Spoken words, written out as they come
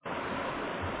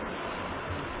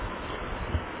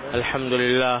الحمد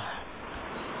لله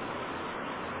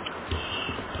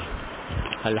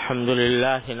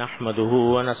نحمده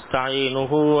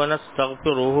ونستعينه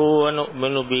ونستغفره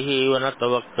ونؤمن به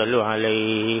ونتوكل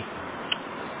عليه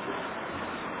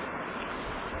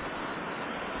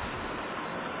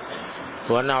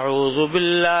ونعوذ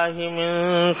بالله من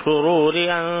شرور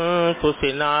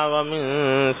أنفسنا ومن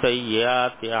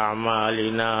سيئات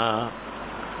أعمالنا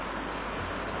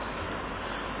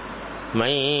من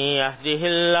يهده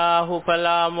الله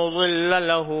فلا مضل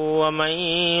له ومن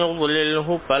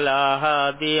يضلله فلا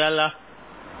هادي له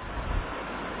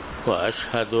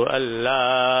وأشهد أن لا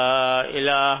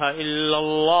إله إلا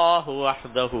الله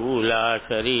وحده لا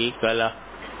شريك له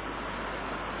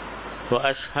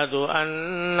وأشهد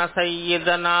أن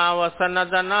سيدنا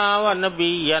وسندنا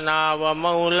ونبينا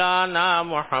ومولانا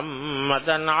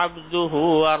محمدا عبده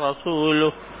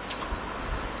ورسوله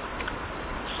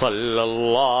صلى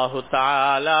الله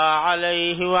تعالى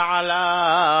عليه وعلى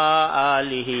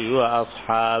آله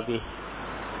وأصحابه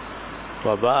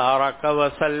وبارك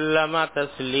وسلم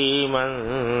تسليما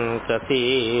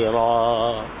كثيرا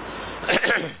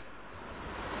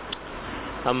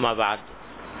أما بعد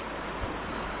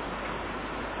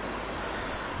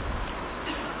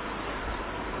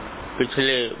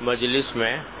پچھلے مجلس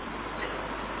میں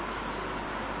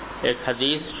ایک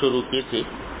حدیث شروع کی تھی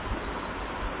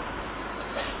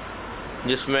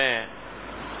جس میں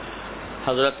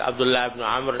حضرت عبداللہ ابن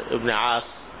عمرو ابن عاص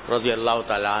رضی اللہ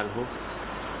تعالی عنہ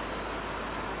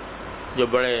جو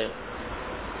بڑے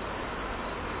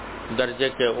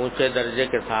اونچے درجے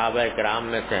کے صحابہ کرام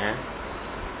میں سے ہیں،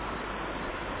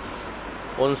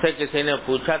 ان سے کسی نے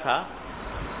پوچھا تھا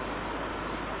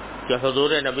کہ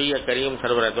حضور نبی کریم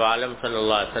سرور دو عالم صلی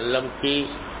اللہ علیہ وسلم کی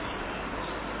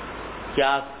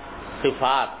کیا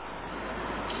صفات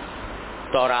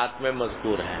تورات میں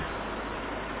مذکور ہیں؟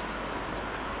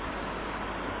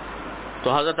 تو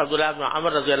حضرت عبداللہ بن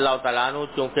عمر رضی اللہ تعالیٰ عنہ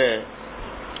چونکہ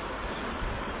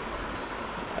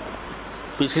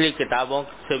پچھلی کتابوں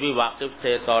سے بھی واقف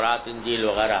تھے، تورات انجیل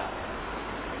وغیرہ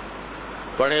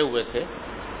پڑھے ہوئے تھے،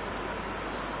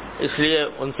 اس لیے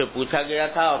ان سے پوچھا گیا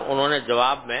تھا اور انہوں نے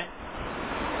جواب میں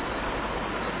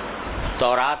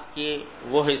تورات کی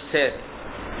وہ حصے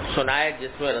سنائے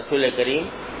جس میں رسول کریم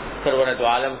سرور دو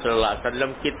عالم صلی اللہ علیہ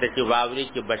وسلم کی تشریف آوری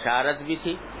کی بشارت بھی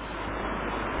تھی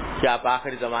کہ آپ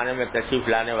آخری زمانے میں تشریف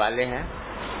لانے والے ہیں،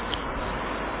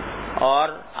 اور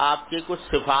آپ کی کچھ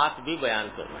صفات بھی بیان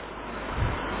کروائی۔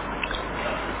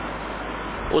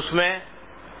 اس میں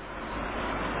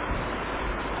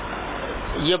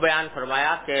یہ بیان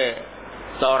فرمایا کہ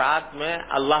تورات میں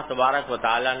اللہ تبارک و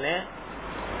تعالی نے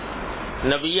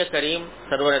نبی کریم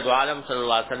سرور دو عالم صلی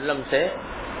اللہ علیہ وسلم سے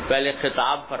پہلے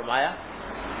خطاب فرمایا،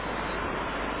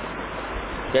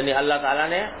 یعنی اللہ تعالی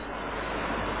نے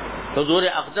حضور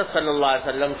اقدس صلی اللہ علیہ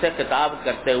وسلم سے خطاب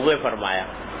کرتے ہوئے فرمایا،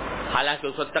 حالانکہ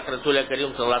اس وقت تک رسول کریم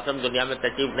صلی اللہ علیہ وسلم دنیا میں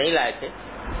تشریف نہیں لائے تھے،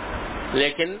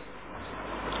 لیکن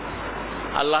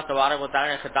اللہ تبارک و تعالی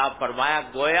نے خطاب فرمایا،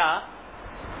 گویا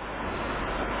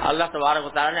اللہ تبارک و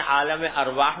تعالی نے عالم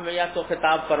ارواح میں یا تو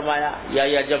خطاب فرمایا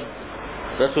یا جب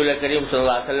رسول کریم صلی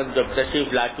اللہ علیہ وسلم جب تشریف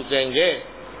لا چکیں گے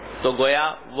تو گویا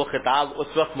وہ خطاب اس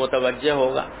وقت متوجہ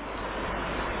ہوگا۔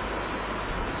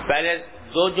 پہلے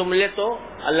دو جملے تو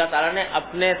اللہ تعالیٰ نے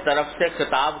اپنے طرف سے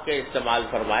خطاب کے استعمال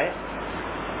فرمائے،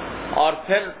 اور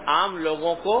پھر عام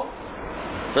لوگوں کو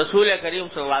رسول کریم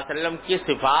صلی اللہ علیہ وسلم کی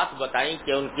صفات بتائیں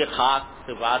کہ ان کی خاص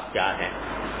صفات کیا ہیں۔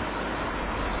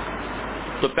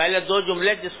 تو پہلے دو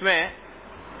جملے جس میں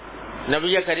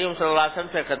نبی کریم صلی اللہ علیہ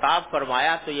وسلم سے خطاب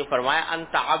فرمایا تو یہ فرمایا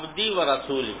انت عبدی و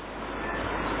رسولی،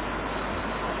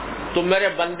 تم میرے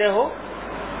بندے ہو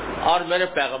اور میرے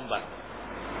پیغمبر۔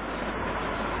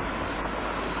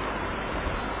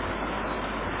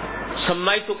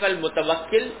 سمیتک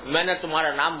المتوکل، میں نے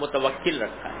تمہارا نام متوکل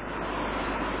رکھا ہے۔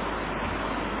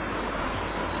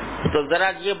 تو ذرا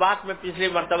یہ بات میں پچھلی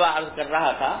مرتبہ عرض کر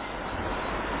رہا تھا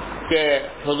کہ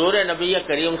حضور نبی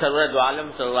کریم سرور دو عالم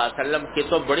صلی اللہ علیہ وسلم کی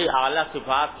تو بڑی اعلیٰ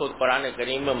صفات خود قرآن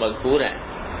کریم میں مذکور ہیں۔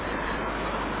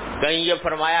 کہیں یہ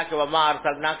فرمایا کہ وما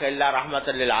ارسلناک الا رحمۃ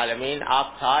للعالمین، آپ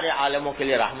سارے عالموں کے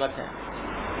لیے رحمت ہیں۔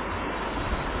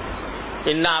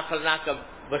 انا ارسلناک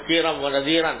بشیرا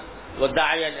ونذیرا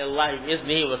وداعیا الی اللہ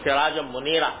باذنہ وسراجا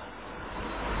منیرا،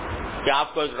 کہ آپ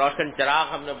کو ایک روشن چراغ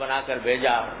ہم نے بنا کر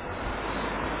بھیجا۔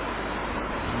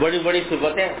 بڑی بڑی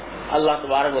صفتیں اللہ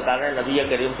تبارک و تعالی نے نبی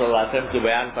کریم صلی اللہ علیہ وسلم کی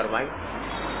بیان فرمائی،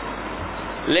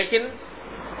 لیکن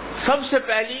سب سے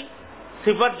پہلی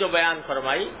صفت جو بیان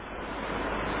فرمائی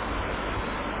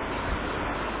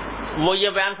وہ یہ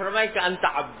بیان فرمائی کہ انت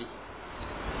عبدی،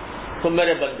 تم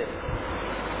میرے بندے۔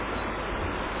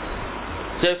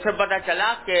 تو اس سے پتہ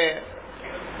چلا کہ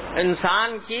انسان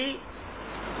کی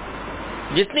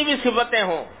جتنی بھی صفتیں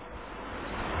ہوں،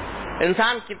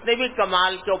 انسان کتنے بھی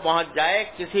کمال کو پہنچ جائے،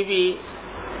 کسی بھی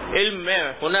علم میں،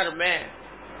 ہنر میں،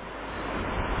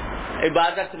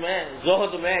 عبادت میں،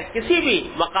 زہد میں، کسی بھی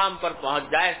مقام پر پہنچ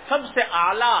جائے، سب سے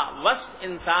اعلیٰ وصف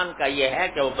انسان کا یہ ہے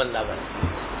کہ وہ بندہ بنے،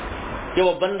 کہ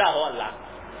وہ بندہ ہو اللہ کا۔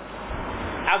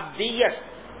 عبدیت،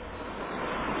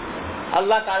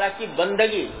 اللہ تعالیٰ کی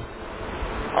بندگی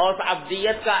اور اس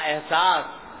عبدیت کا احساس،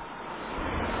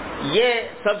 یہ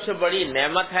سب سے بڑی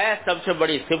نعمت ہے، سب سے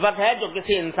بڑی صفت ہے جو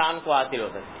کسی انسان کو حاصل ہو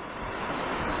سکتی ہے۔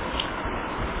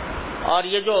 اور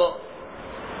یہ جو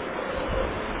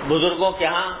بزرگوں کے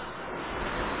ہاں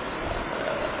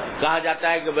کہا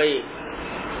جاتا ہے کہ بھئی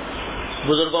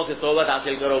بزرگوں کی صحبت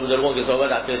حاصل کرو، بزرگوں کی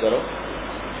صحبت حاصل کرو،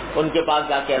 ان کے پاس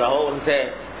جا کے رہو، ان سے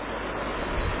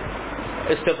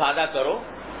استفادہ کرو،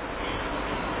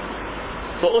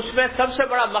 تو اس میں سب سے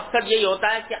بڑا مقصد یہی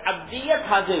ہوتا ہے کہ عبدیت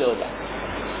حاصل ہو جائے،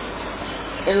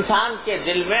 انسان کے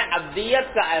دل میں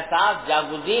عبدیت کا احساس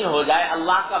جاگزین ہو جائے،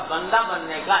 اللہ کا بندہ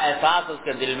بننے کا احساس اس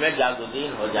کے دل میں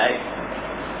جاگزین ہو جائے۔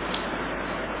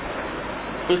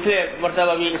 پچھلے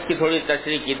مرتبہ بھی اس کی تھوڑی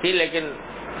تشریح کی تھی، لیکن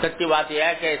سچی بات یہ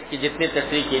ہے کہ اس کی جتنی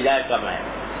تشریح کی جائے کم ہے۔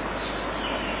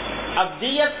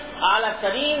 عبدیت اعلیٰ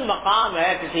ترین مقام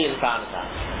ہے کسی انسان کا۔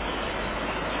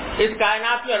 اس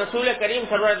کائنات میں رسول کریم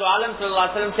سرور عالم صلی اللہ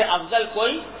علیہ وسلم سے افضل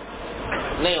کوئی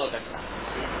نہیں ہو سکتا،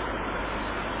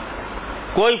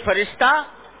 کوئی فرشتہ،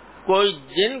 کوئی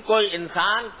جن، کوئی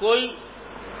انسان، کوئی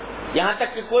یہاں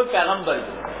تک کہ کوئی پیغمبر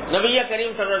نبی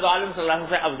کریم صلی اللہ علیہ وسلم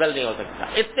سے افضل نہیں ہو سکتا۔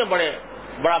 اتنے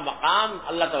بڑا مقام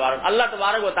اللہ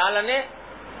تبارک و تعالی نے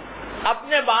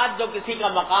اپنے بعد جو کسی کا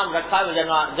مقام رکھا ہے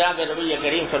جناب نبی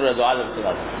کریم صلی اللہ علیہ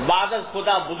وسلم۔ بعد از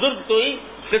خدا بزرگ تو ہی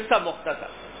قصہ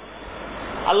مختصر،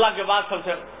 اللہ کے بعد سب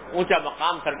سے اونچا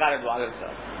مقام سرکار دو عالم صلی اللہ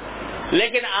علیہ وسلم۔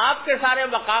 لیکن آپ کے سارے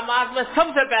مقامات میں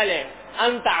سب سے پہلے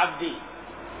انت عبدی،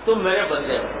 تم میرے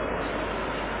بندے ہو۔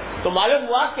 تو معلوم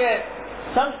ہوا کہ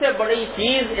سب سے بڑی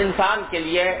چیز انسان کے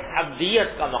لیے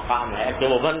عبدیت کا مقام ہے کہ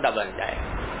وہ بندہ بن جائے۔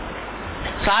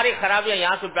 ساری خرابیاں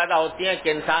یہاں سے پیدا ہوتی ہیں کہ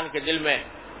انسان کے دل میں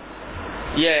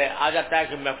یہ آ جاتا ہے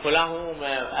کہ میں فلاں ہوں،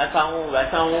 میں ایسا ہوں،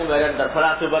 ویسا ہوں، میرے اندر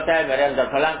فلاں صفت ہے، میرے اندر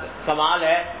فلاں کمال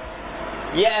ہے۔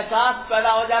 یہ احساس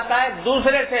پیدا ہو جاتا ہے،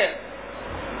 دوسرے سے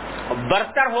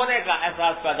برتر ہونے کا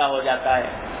احساس پیدا ہو جاتا ہے،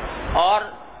 اور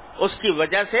اس کی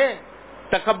وجہ سے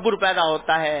تکبر پیدا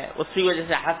ہوتا ہے، اس کی وجہ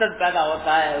سے حسد پیدا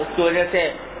ہوتا ہے، اس کی وجہ سے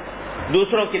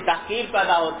دوسروں کی تحقیر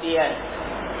پیدا ہوتی ہے۔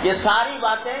 یہ ساری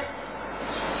باتیں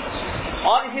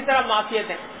اور اسی طرح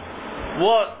معصیتیں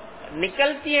وہ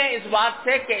نکلتی ہیں اس بات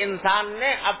سے کہ انسان نے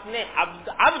اپنے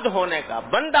عبد ہونے کا،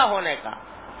 بندہ ہونے کا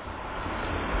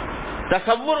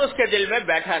تصور اس کے دل میں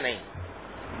بیٹھا نہیں۔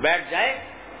 بیٹھ جائے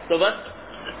تو بس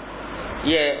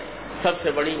یہ سب سے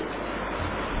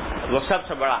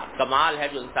بڑا کمال ہے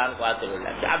جو انسان کو حاصل ہو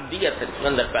جائے کہ عبدیت اس کے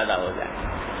اندر پیدا ہو جائے۔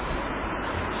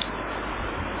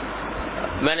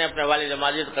 میں نے اپنے والد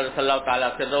ماجد قدس اللہ تعالیٰ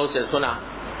سے سنا،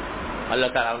 اللہ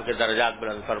تعالیٰ ان کے درجات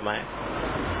بلند فرمائے،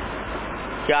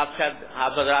 کہ آپ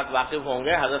حضرات واقف ہوں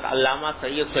گے، حضرت علامہ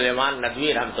سید سلیمان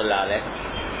ندوی رحمۃ اللہ علیہ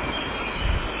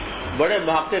بڑے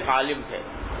محقق عالم تھے،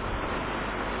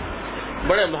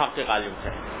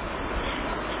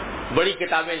 بڑی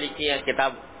کتابیں لکھی ہیں،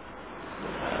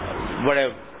 بڑے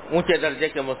اونچے درجے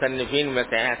کے مصنفین میں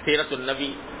سے ہیں۔ سیرت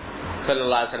النبی صلی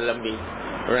اللہ علیہ وسلم بھی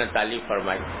انہوں نے تالیف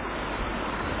فرمائی۔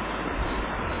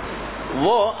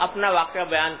 وہ اپنا واقعہ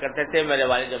بیان کرتے تھے میرے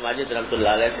والد ماجد رحمۃ اللہ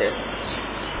علیہ سے،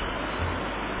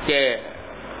 کہ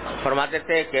فرماتے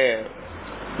تھے کہ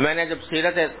میں نے جب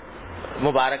سیرت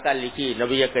مبارکہ لکھی،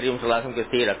 نبی کریم صلی اللہ علیہ وسلم کی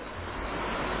سیرت،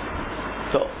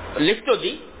 تو لکھ تو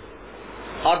دی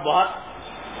اور بہت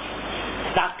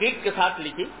تحقیق کے ساتھ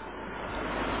لکھی،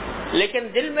 لیکن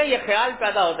دل میں یہ خیال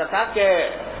پیدا ہوتا تھا کہ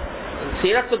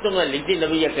سیرت تو تم نے لکھ دی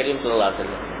نبی کریم صلی اللہ علیہ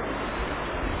وسلم،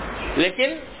 لیکن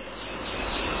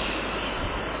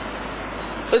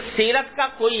اس سیرت کا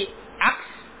کوئی عکس،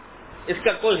 اس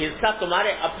کا کوئی حصہ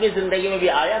تمہارے اپنی زندگی میں بھی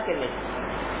آیا کہ نہیں؟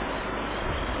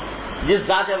 جس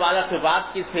ذات والا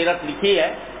صفات کی سیرت لکھی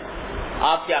ہے،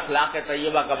 آپ کے اخلاق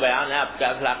طیبہ کا بیان ہے، آپ کے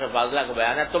اخلاق فاضلہ کا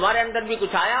بیان ہے، تمہارے اندر بھی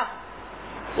کچھ آیا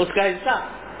اس کا حصہ؟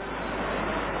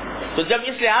 تو جب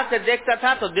اس لحاظ سے دیکھتا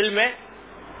تھا تو دل میں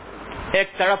ایک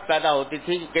تڑپ پیدا ہوتی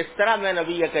تھی کہ کس طرح میں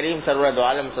نبی کریم سرور دو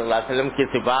عالم صلی اللہ علیہ وسلم کی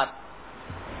صفات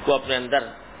کو اپنے اندر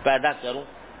پیدا کروں،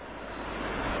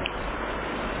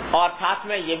 اور ساتھ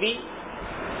میں یہ بھی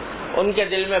ان کے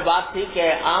دل میں بات تھی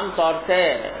کہ عام طور سے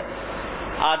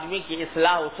آدمی کی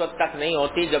اصلاح اس وقت تک نہیں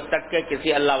ہوتی جب تک کہ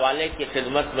کسی اللہ والے کی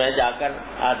خدمت میں جا کر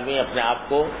آدمی اپنے آپ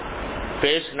کو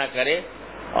پیش نہ کرے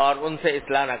اور ان سے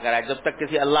اصلاح نہ کرائے۔ جب تک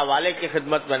کسی اللہ والے کی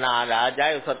خدمت میں نہ آ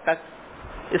جائے اس وقت تک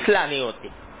اصلاح نہیں ہوتی.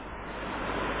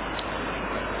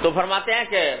 تو فرماتے ہیں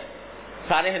کہ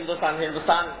سارے ہندوستان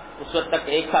اس وقت تک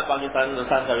ایک تھا، پاکستان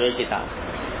ہندوستان کا ایک ہی تھا،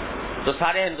 تو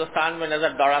سارے ہندوستان میں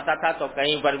نظر دوڑاتا تھا تو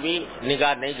کہیں پر بھی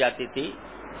نگاہ نہیں جاتی تھی.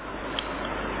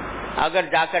 اگر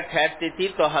جا کر ٹھہرتی تھی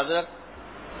تو حضرت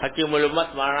حکیم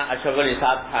الامت مولانا اشرف علی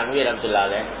صاحب تھانوی رحمۃ اللہ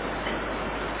علیہ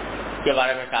کے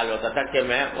بارے میں خیال ہوتا تھا کہ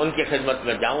میں ان کی خدمت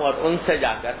میں جاؤں اور ان سے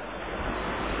جا کر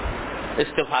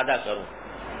استفادہ کروں.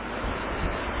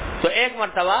 تو ایک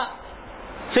مرتبہ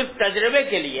صرف تجربے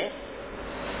کے لیے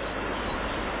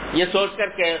یہ سوچ کر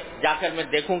کہ جا کر میں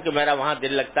دیکھوں کہ میرا وہاں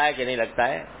دل لگتا ہے کہ نہیں لگتا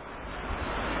ہے،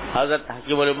 حضرت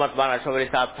حکیم الامت مولانا اشرف علی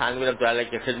صاحب تھانوی رحمۃ اللہ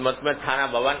علیہ کی خدمت میں تھانہ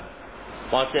بھون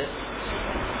پہنچے،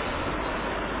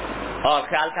 اور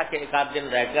خیال تھا کہ ایک آدھ دن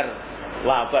رہ کر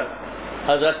وہاں پر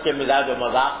حضرت کے مزاج و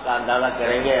مذاق کا اندازہ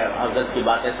کریں گے، حضرت کی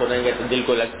باتیں سنیں گے تو دل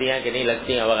کو لگتی ہیں کہ نہیں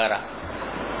لگتی ہیں وغیرہ.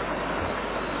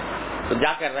 تو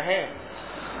جا کر رہے.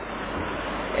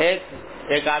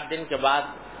 ایک آدھ دن کے بعد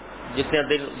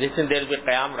جتنی دیر بھی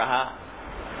قیام رہا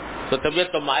تو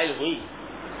طبیعت تو مائل ہوئی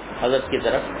حضرت کی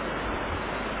طرف.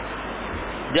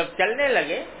 جب چلنے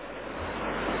لگے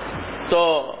تو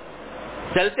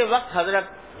چلتے وقت حضرت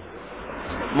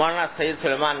مولانا سید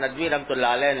سلیمان ندوی رحمۃ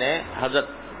اللہ علیہ نے حضرت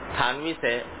تھانوی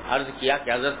سے عرض کیا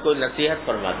کہ حضرت کو نصیحت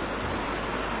فرما دی.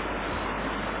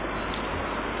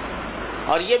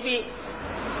 اور یہ بھی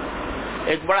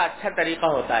ایک بڑا اچھا طریقہ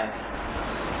ہوتا ہے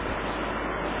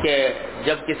کہ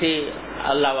جب کسی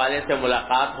اللہ والے سے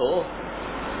ملاقات ہو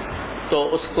تو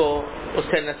اس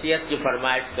سے نصیحت کی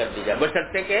فرمائش کر دی جائے،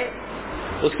 بشرطے کہ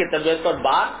اس کی طبیعت پر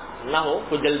بار نہ ہو،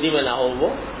 کوئی جلدی میں نہ ہو وہ،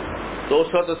 تو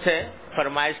اس وقت اس سے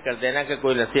فرمائش کر دینا کہ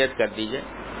کوئی نصیحت کر دیجئے.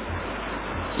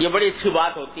 یہ بڑی اچھی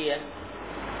بات ہوتی ہے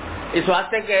اس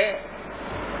واسطے کہ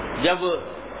جب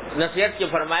نصیحت کی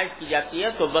فرمائش کی جاتی ہے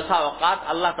تو بسا اوقات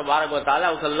اللہ تبارک و تعالیٰ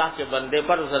اس اللہ کے بندے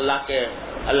پر، اس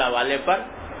اللہ والے پر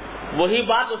وہی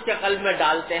بات اس کے قلب میں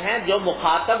ڈالتے ہیں جو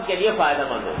مخاطب کے لیے فائدہ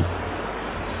مند ہو.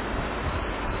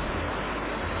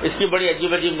 اس کی بڑی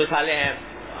عجیب عجیب مثالیں ہیں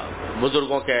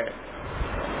بزرگوں کے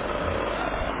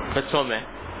قصوں میں.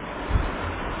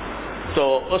 تو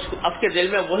اس کے دل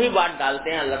میں وہی بات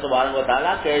ڈالتے ہیں اللہ تبارک و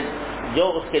تعالیٰ کہ جو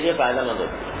اس کے لیے فائدہ مند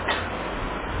ہوتی ہے.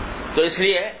 تو اس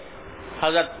لیے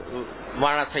حضرت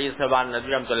مولانا سید سلیمان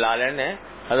ندوی رحمۃ اللہ علیہ نے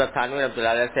حضرت تھانوی رحمۃ اللہ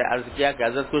علیہ سے عرض کیا کہ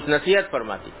حضرت کچھ نصیحت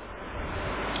فرما دی.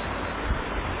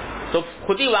 تو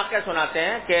خود ہی واقعہ سناتے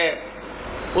ہیں کہ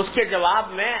اس کے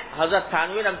جواب میں حضرت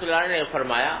تھانوی رحمۃ اللہ علیہ نے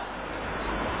فرمایا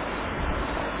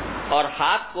اور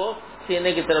ہاتھ کو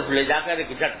سینے کی طرف لے جا کر ایک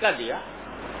جھٹکا دیا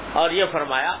اور یہ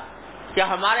فرمایا کہ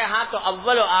ہمارے ہاں تو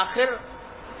اول و آخر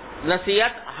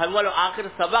نصیحت، اول و آخر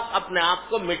سبق اپنے آپ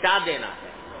کو مٹا دینا ہے،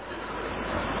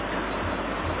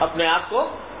 اپنے آپ کو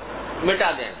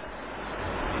مٹا دینا.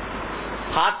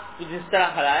 ہاتھ جس طرح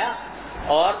ہلایا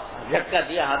اور جھٹکا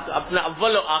دیا ہاتھ، اپنا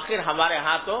اول و آخر ہمارے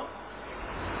ہاں تو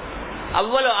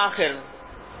اول و آخر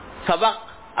سبق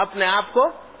اپنے آپ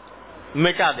کو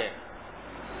مٹا دے.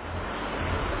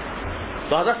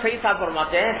 تو حضرت سید صاحب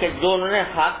فرماتے ہیں کہ جو انہوں نے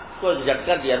ہاتھ کو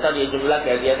جھٹکا دیا تھا، یہ جملہ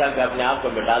کہہ دیا تھا کہ اپنے آپ کو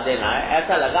مٹا دینا ہے،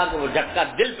 ایسا لگا کہ وہ جھٹکا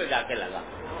دل پہ جا کے لگا،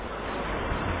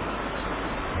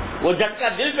 وہ جھٹکا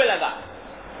دل پہ لگا.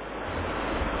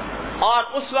 اور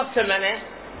اس وقت سے میں نے،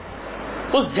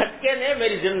 اس جھٹکے نے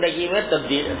میری زندگی میں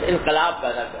انقلاب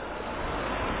پیدا کر.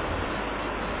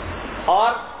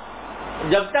 اور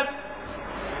جب تک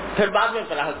پھر بعد میں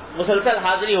مسلسل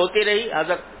حاضری ہوتی رہی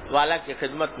حضرت والا کی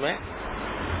خدمت میں،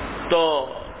 تو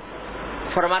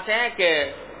فرماتے ہیں کہ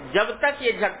جب تک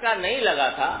یہ جھٹکا نہیں لگا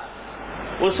تھا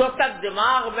اس وقت تک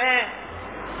دماغ میں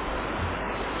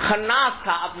خناس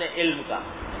تھا اپنے علم کا.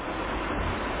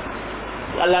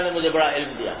 اللہ نے مجھے بڑا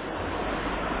علم دیا.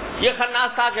 یہ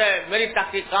خناس تھا کہ میری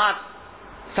تحقیقات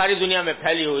ساری دنیا میں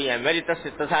پھیلی ہوئی ہیں، میری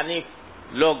تصانیف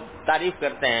لوگ تعریف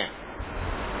کرتے ہیں.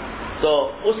 تو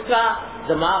اس کا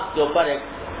دماغ کے اوپر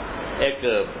ایک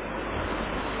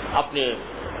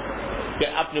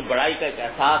اپنی بڑائی کا ایک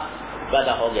احساس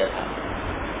پیدا ہو گیا تھا.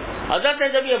 حضرت نے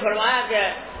جب یہ فرمایا کہ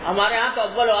ہمارے ہاں تو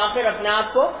اول و آخر اپنے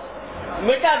آپ کو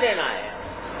مٹا دینا ہے،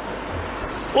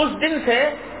 اس دن سے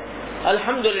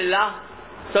الحمدللہ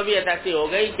طبیعت ایسی ہو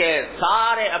گئی کہ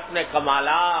سارے اپنے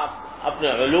کمالات، اپنے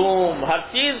علوم، ہر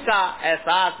چیز کا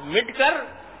احساس مٹ کر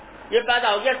یہ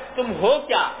پیدا ہو گیا تم ہو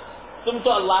کیا، تم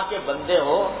تو اللہ کے بندے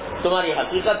ہو، تمہاری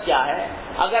حقیقت کیا ہے.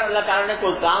 اگر اللہ تعالیٰ نے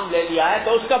کوئی کام لے لیا ہے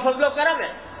تو اس کا فضل و کرم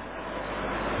ہے.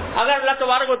 اگر اللہ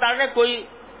تبارک و تعالیٰ نے کوئی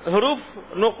حروف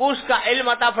نقوش کا علم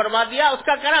عطا فرما دیا اس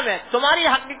کا کرم ہے. تمہاری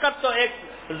حقیقت تو ایک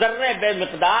ذرے بے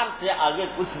مقدار سے آگے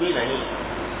کچھ بھی نہیں.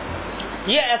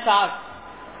 یہ احساس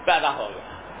پیدا ہو گیا.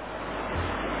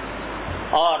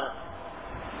 اور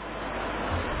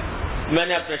میں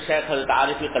نے اپنے شیخ حضرت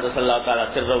عارفی قدس اللہ تعالیٰ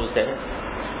سرہ سے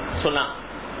سنا،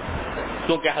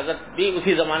 کیونکہ حضرت بھی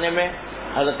اسی زمانے میں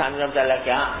حضرت ثانوی رحمۃ اللہ کے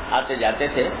یہاں آتے جاتے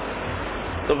تھے،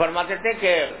 تو فرماتے تھے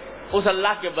کہ اس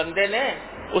اللہ کے بندے نے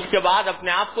اس کے بعد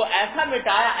اپنے آپ کو ایسا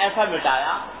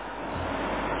مٹایا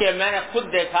کہ میں نے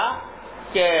خود دیکھا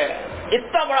کہ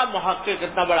اتنا بڑا محقق،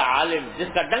 اتنا بڑا عالم، جس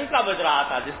کا ڈنکا بج رہا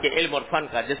تھا، جس کے علم اور فن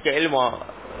کا، جس کے علم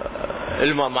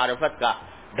و معرفت کا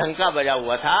ڈنکا بجا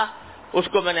ہوا تھا، اس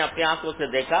کو میں نے اپنی آنکھوں سے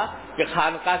دیکھا کہ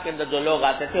خانقاہ کے اندر جو لوگ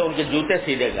آتے تھے ان کے جوتے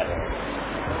سیدھے کر رہے ہیں۔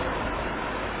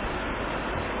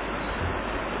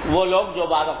 وہ لوگ جو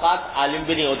بعض اوقات عالم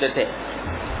بھی نہیں ہوتے تھے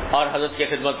اور حضرت کی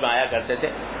خدمت میں آیا کرتے تھے،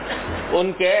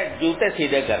 ان کے جوتے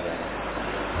سیدھے کر رہے ہیں۔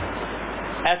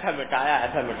 ایسا مٹایا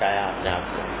اپنے آپ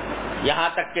کو، یہاں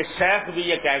تک کہ شیخ بھی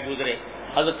یہ کہہ گزرے،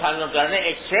 حضرت ثانوی رحمۃ اللہ نے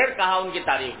ایک شعر کہا ان کی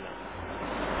تعریف میں،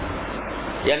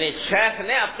 یعنی شیخ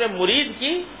نے اپنے مرید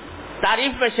کی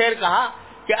تعریف میں شعر کہا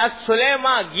کہ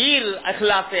السلیما گیر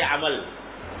اخلاص عمل،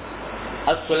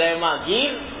 السلیما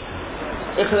گیر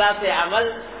اخلاص عمل،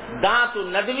 دانت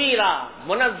ندوی را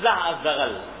منزہ از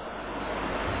دغل،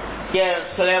 کہ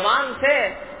سلیمان سے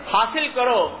حاصل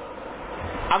کرو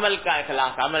عمل کا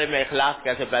اخلاص، عمل میں اخلاص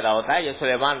کیسے پیدا ہوتا ہے یہ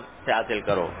سلیمان سے حاصل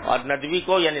کرو، اور ندوی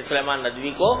کو یعنی سلیمان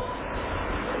ندوی کو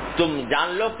تم جان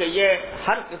لو کہ یہ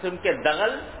ہر قسم کے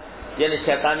دغل یعنی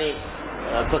شیطانی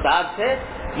فساد سے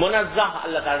منزہ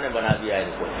اللہ تعالیٰ نے بنا دیا ہے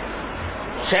ان کو۔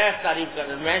 شیخ تعریف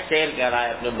کرنے میں شعر کہہ رہا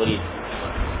ہے اپنے مرید،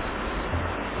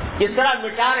 اس طرح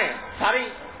مٹانے، ساری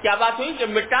کیا بات ہوئی کہ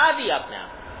مٹا دیا اپنے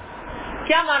آپ۔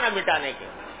 کیا معنی مٹانے کے؟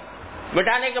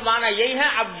 مٹانے کے معنی یہی ہے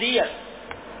عبدیت،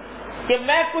 کہ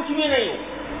میں کچھ بھی نہیں ہوں،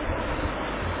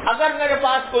 اگر میرے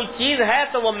پاس کوئی چیز ہے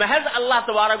تو وہ محض اللہ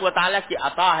تبارک و تعالیٰ کی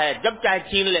عطا ہے، جب چاہے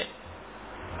چھین لے۔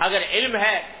 اگر علم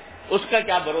ہے اس کا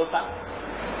کیا بھروسہ،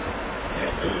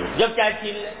 جب چاہے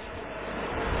چھین لے۔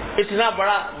 اتنا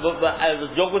بڑا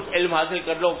جو کچھ علم حاصل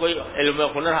کر لو، کوئی علم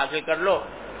ہنر حاصل کر لو،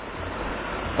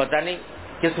 پتہ نہیں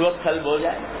کس وقت سلب ہو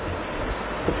جائے۔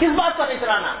 تو کس بات پر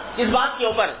اترانا، کس بات کے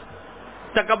اوپر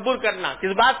تکبر کرنا،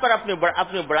 کس بات پر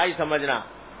اپنی بڑائی سمجھنا؟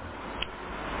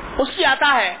 اس کی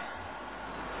عطا ہے،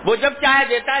 وہ جب چاہے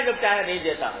دیتا ہے، جب چاہے نہیں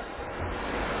دیتا،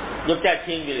 جب چاہے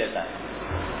چھین بھی لیتا ہے۔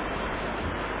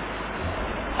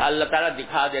 اللہ تعالیٰ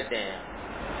دکھا دیتے ہیں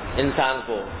انسان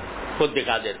کو، خود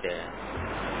دکھا دیتے ہیں۔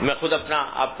 میں خود اپنا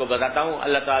آپ کو بتاتا ہوں،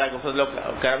 اللہ تعالیٰ کے فضل و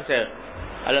کرم سے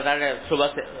اللہ تعالیٰ نے صبح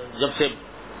سے جب سے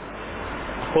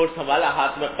ہوش سنبھالا،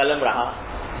 ہاتھ میں قلم رہا،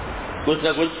 کچھ نہ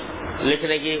کچھ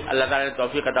لکھنے کی اللہ تعالیٰ نے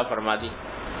توفیق عطا فرما دی۔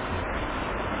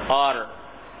 اور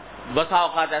بسا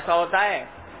اوقات ایسا ہوتا ہے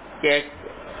کہ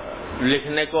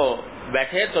لکھنے کو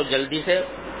بیٹھے تو جلدی سے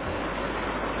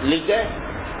لکھ گئے،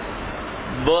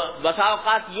 بسا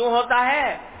اوقات یوں ہوتا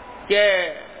ہے کہ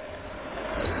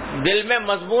دل میں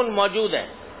مضمون موجود ہے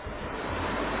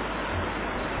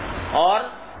اور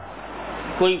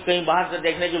کوئی کہیں باہر سے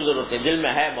دیکھنے کی ضرورت ہے، دل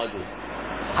میں ہے موجود،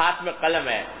 ہاتھ میں قلم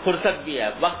ہے، فرصت بھی ہے،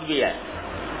 وقت بھی ہے،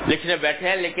 لکھنے بیٹھے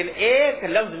ہیں، لیکن ایک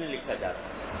لفظ نہیں لکھا جاتا،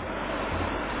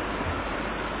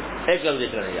 ایک لفظ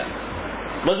لکھا نہیں جاتا،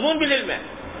 مضمون بھی دل میں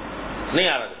نہیں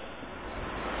آ رہا۔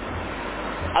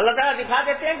 اللہ تعالیٰ دکھا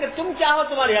دیتے ہیں کہ تم کیا ہو،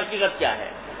 تمہاری حقیقت کیا ہے۔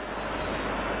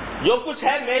 جو کچھ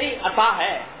ہے میری عطا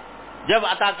ہے، جب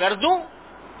عطا کر دوں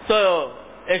تو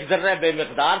ایک ذرہ بے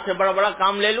مقدار سے بڑا بڑا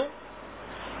کام لے لوں،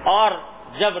 اور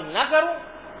جب نہ کروں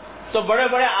تو بڑے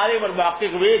بڑے عالم اور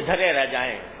محقق بھی دھرے رہ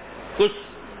جائیں، کچھ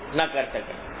نہ کر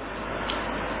سکیں۔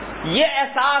 یہ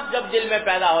احساس جب دل میں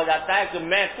پیدا ہو جاتا ہے کہ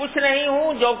میں کچھ نہیں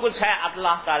ہوں، جو کچھ ہے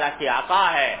اللہ تعالیٰ کی عطا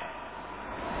ہے،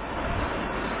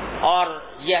 اور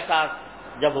یہ احساس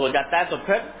جب ہو جاتا ہے تو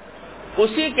پھر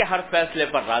اسی کے ہر فیصلے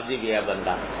پر راضی بھی ہے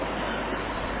بندہ،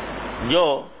 جو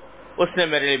اس نے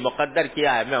میرے لیے مقدر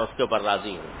کیا ہے میں اس کے اوپر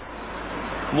راضی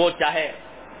ہوں۔ وہ چاہے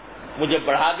مجھے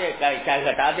بڑھا دے، چاہے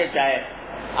گھٹا دے، چاہے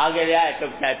آگے لے آئے،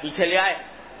 چاہے پیچھے لے آئے،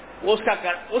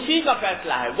 اسی کا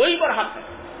فیصلہ ہے، وہی برحق ہے۔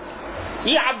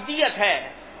 یہ عبدیت ہے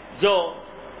جو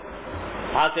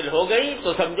حاصل ہو گئی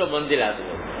تو سمجھو منزل حاصل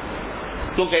ہو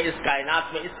گئی، کیونکہ اس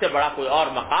کائنات میں اس سے بڑا کوئی اور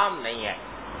مقام نہیں ہے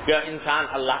کہ انسان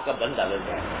اللہ کا بندہ بن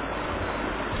جائے۔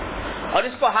 اور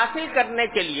اس کو حاصل کرنے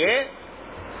کے لیے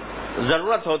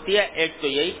ضرورت ہوتی ہے ایک تو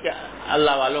یہی کہ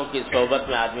اللہ والوں کی صحبت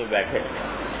میں آدمی بیٹھے،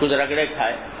 کچھ رگڑے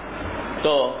کھائے،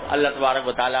 تو اللہ تبارک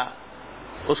و تعالیٰ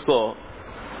اس کو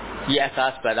یہ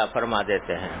احساس پیدا فرما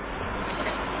دیتے ہیں۔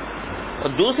 اور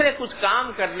دوسرے کچھ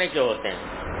کام کرنے کے ہوتے ہیں،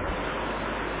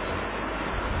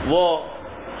 وہ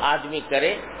آدمی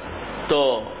کرے تو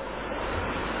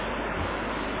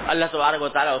اللہ تبارک و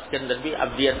تعالیٰ اس کے اندر بھی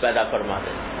ابدیت پیدا فرما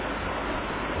دے،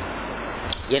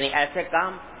 یعنی ایسے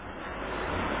کام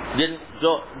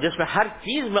جس میں ہر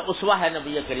چیز میں اسوہ ہے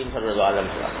نبی کریم صلی اللہ علیہ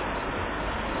وسلم،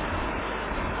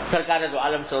 سرکار دو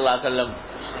عالم صلی اللہ علیہ وسلم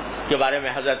کے بارے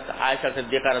میں حضرت عائشہ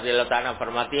صدیقہ رضی اللہ تعالیٰ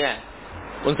فرماتی ہیں،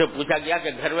 ان سے پوچھا گیا کہ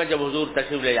گھر میں جب حضور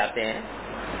تشریف لے جاتے ہیں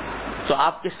تو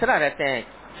آپ کس طرح رہتے ہیں،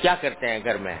 کیا کرتے ہیں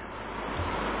گھر میں؟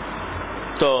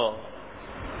 تو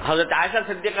حضرت عائشہ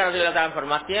صدیقہ رضی اللہ تعالیٰ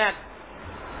فرماتی ہیں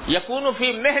یکون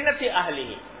فی محنت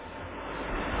اہلہ،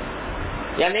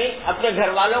 یعنی اپنے گھر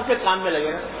والوں کے کام میں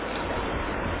لگے نا۔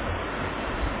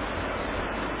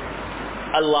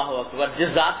 اللہ اکبر، جس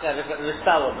ذات کا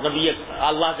رشتہ نبی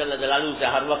اللہ جل جلالہ سے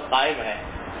ہر وقت قائم ہے،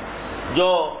 جو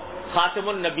خاتم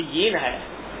النبیین ہے،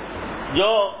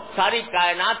 جو ساری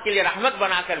کائنات کے لیے رحمت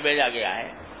بنا کر بھیجا گیا ہے،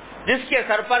 جس کے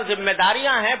سر پر ذمہ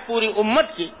داریاں ہیں پوری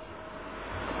امت کی،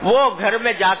 وہ گھر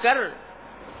میں جا کر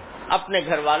اپنے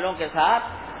گھر والوں کے ساتھ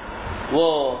وہ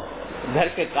گھر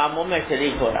کے کاموں میں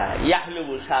شریک ہو رہا ہے۔ یحلب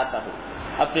شاتہ،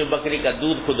 اپنی بکری کا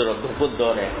دودھ خود دھو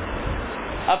رہے ہیں،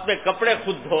 اپنے کپڑے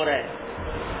خود دھو رہے ہیں۔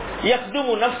 یخدم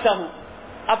نفسہ،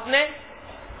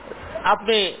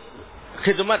 اپنی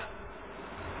خدمت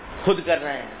خود کر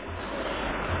رہے ہیں۔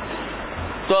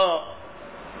 تو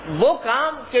وہ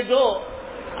کام کہ جو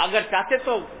اگر چاہتے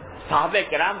تو صحابہ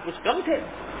کرام کچھ کم تھے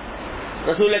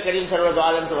رسول کریم صلی اللہ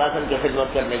علیہ وسلم کی خدمت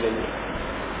کرنے کے لیے،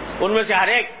 ان میں سے ہر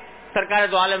ایک سرکار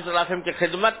دو عالم صلی اللہ علیہ وسلم کی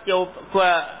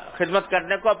خدمت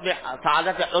کرنے کو اپنی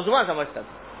سعادت عظمیٰ سمجھتا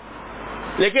تھا،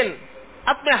 لیکن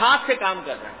اپنے ہاتھ سے کام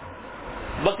کر رہے ہیں،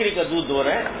 بکری کا دودھ دھو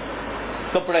رہے ہیں،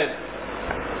 کپڑے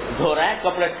دھو رہے ہیں،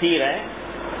 کپڑے سی رہے ہیں،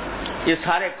 یہ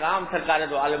سارے کام سرکار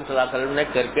دو عالم صلی اللہ علیہ وسلم نے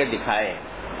کر کے دکھائے۔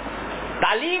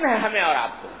 تعلیم ہے ہمیں اور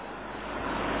آپ کو،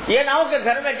 یہ نہ ہو کہ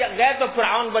گھر میں گئے تو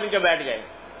فرعون بن کے بیٹھ گئے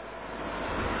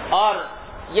اور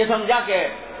یہ سمجھا کہ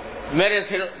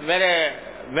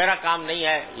میرا کام نہیں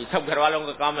ہے، یہ سب گھر والوں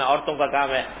کا کام ہے، عورتوں کا کام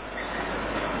ہے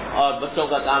اور بچوں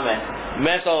کا کام ہے،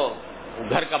 میں تو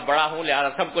گھر کا بڑا ہوں لہذا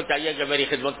سب کو چاہیے کہ میری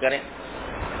خدمت کریں۔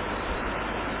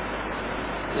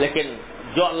 لیکن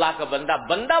جو اللہ کا بندہ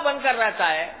بن کر رہتا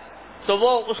ہے تو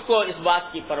وہ اس کو اس بات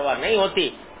کی پرواہ نہیں ہوتی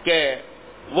کہ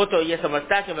وہ تو یہ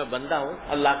سمجھتا ہے کہ میں بندہ ہوں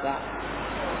اللہ کا۔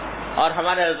 اور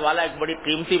ہمارے حضرت والا ایک بڑی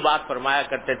قیمتی بات فرمایا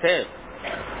کرتے تھے،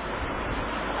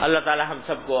 اللہ تعالی ہم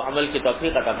سب کو عمل کی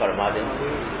توفیق عطا فرما دے۔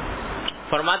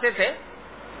 فرماتے تھے،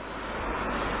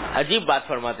 عجیب بات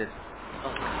فرماتے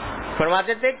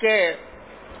تھے کہ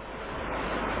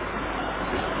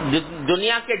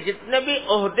دنیا کے جتنے بھی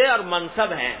عہدے اور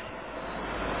منصب ہیں،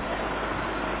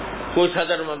 کوئی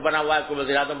صدر بنا ہوا ہے، کوئی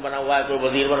وزیر اعظم بنا ہوا ہے، کوئی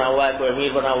وزیر بنا ہوا ہے، کوئی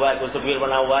امیر بنا ہوا ہے، کوئی سفیر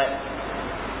بنا ہوا ہے،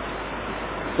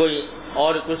 کوئی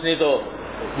اور کچھ نہیں تو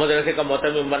مدرسے کا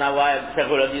محتمم بنا ہوا ہے،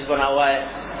 شیخ الحدیث بنا ہوا ہے،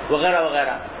 وغیرہ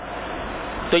وغیرہ۔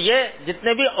 تو یہ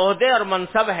جتنے بھی عہدے اور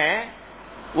منصب ہیں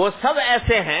وہ سب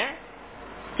ایسے ہیں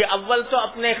کہ اول تو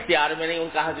اپنے اختیار میں نہیں ان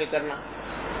کا حاصل کرنا۔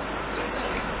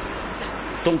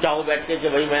 تم چاہو بیٹھ کے کہ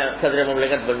بھائی میں صدر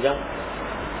مملکت بن جاؤں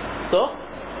تو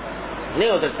نہیں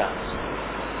ہو سکتا،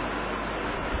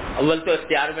 اول تو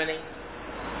اختیار میں نہیں۔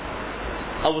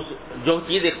 اب جو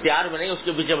چیز اختیار میں نہیں اس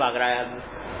کے پیچھے بھاگ رہا ہے آدمی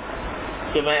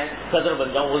کہ میں صدر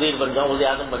بن جاؤں، وزیر بن جاؤں، وزیر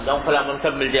اعظم بن جاؤں، فلاں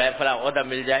منصب مل جائے، فلاں عہدہ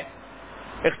مل جائے،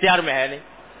 اختیار میں ہے نہیں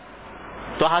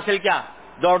تو حاصل کیا،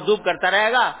 دوڑ دھوپ کرتا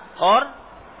رہے گا اور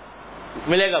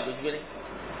ملے گا کچھ بھی نہیں۔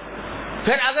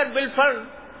 پھر اگر بالفرض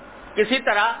کسی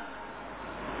طرح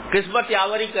قسمت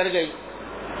یاوری کر گئی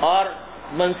اور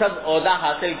منصب عہدہ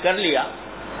حاصل کر لیا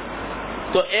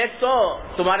تو ایک تو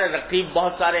تمہارے رقیب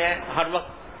بہت سارے ہیں، ہر وقت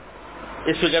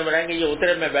اس فکر میں رہیں گے یہ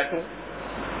اترے میں بیٹھوں،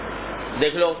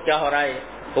 دیکھ لو کیا ہو رہا ہے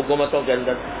حکومتوں کے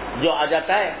اندر، جو آ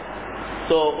جاتا ہے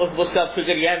تو اس کا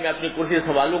فکر یہ ہے میں اپنی کرسی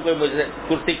سنبھالوں، کوئی مجھے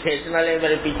کرسی کھینچ نہ لے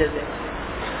میرے پیچھے سے،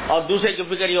 اور دوسرے کی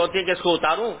فکر یہ ہوتی ہے کہ اس کو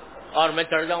اتاروں اور میں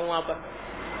چڑھ جاؤں وہاں پر۔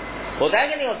 ہوتا ہے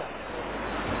کہ نہیں ہوتا؟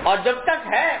 اور جب تک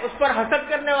ہے اس پر حسد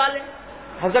کرنے والے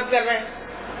حسد کر رہے ہیں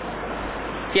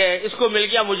کہ اس کو مل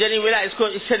گیا مجھے نہیں ملا، اس کو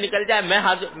اس سے نکل جائے میں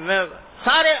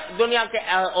سارے دنیا کے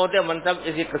عہدے منصب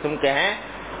اسی قسم کے ہیں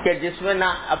کہ جس میں نہ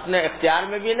اپنے اختیار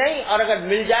میں بھی نہیں، اور اگر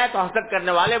مل جائے تو حسد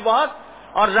کرنے والے بہت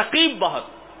اور رقیب بہت۔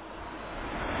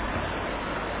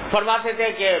 فرماتے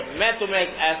تھے کہ میں تمہیں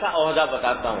ایک ایسا عہدہ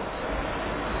بتاتا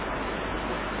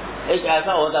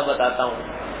ہوں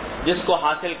جس کو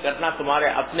حاصل کرنا تمہارے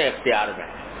اپنے اختیار میں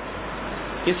ہے،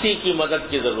 کسی کی مدد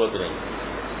کی ضرورت نہیں،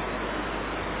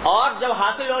 اور جب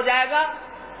حاصل ہو جائے گا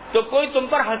تو کوئی تم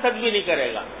پر حسد بھی نہیں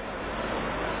کرے گا،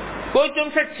 کوئی تم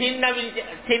سے چھینے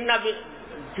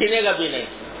گا بھی نہیں،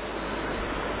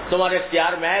 تمہارے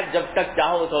اختیار میں ہے، جب تک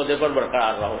چاہو اس عہدے پر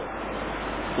برقرار رہو۔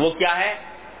 وہ کیا ہے؟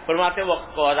 فرماتے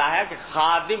وقت کو ادا ہے کہ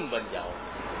خادم بن جاؤ،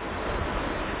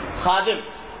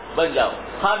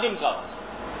 خادم کا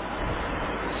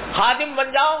خادم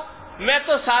بن جاؤ۔ میں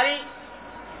تو ساری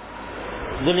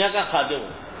دنیا کا خادم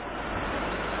ہوں۔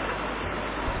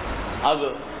 اب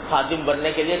خادم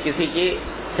بننے کے لیے کسی کی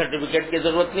سرٹیفکیٹ کی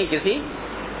ضرورت نہیں، کسی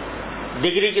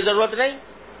ڈگری کی ضرورت نہیں،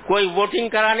 کوئی ووٹنگ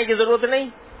کرانے کی ضرورت نہیں،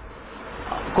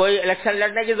 کوئی الیکشن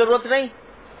لڑنے کی ضرورت نہیں،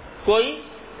 کوئی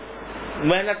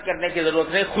محنت کرنے کی ضرورت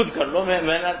نہیں، خود کر لو.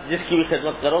 محنت جس کی بھی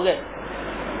خدمت کرو گے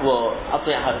وہ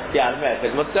اپنے اختیار میں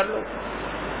خدمت کر لو.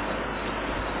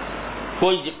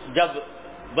 کوئی جب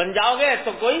بن جاؤ گے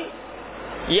تو کوئی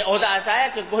یہ عہدہ ایسا ہے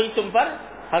کہ کوئی تم پر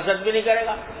حسد بھی نہیں کرے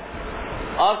گا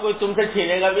اور کوئی تم سے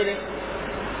چھینے گا بھی نہیں.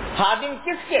 خادم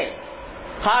کس کے؟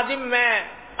 خادم میں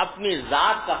اپنی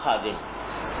ذات کا خادم،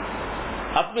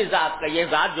 اپنی ذات کا. یہ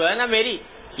ذات جو ہے نا میری،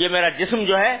 یہ میرا جسم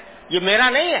جو ہے یہ میرا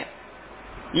نہیں ہے،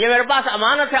 یہ میرے پاس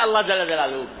امانت ہے اللہ جل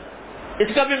جلالہ، اس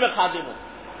کا بھی میں خادم ہوں.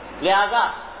 لہذا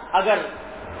اگر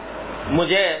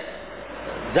مجھے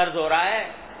درد ہو رہا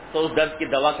ہے تو اس درد کی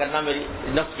دوا کرنا میری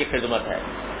نفس کی خدمت ہے.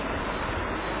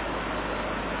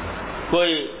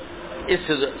 کوئی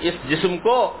اس جسم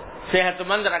کو صحت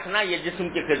مند رکھنا یہ جسم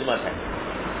کی خدمت ہے،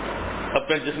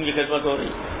 اپنے جسم کی خدمت ہو رہی،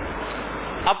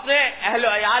 اپنے اہل و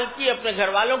عیال کی، اپنے گھر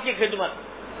والوں کی خدمت.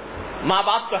 ماں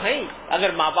باپ تو ہیں ہی،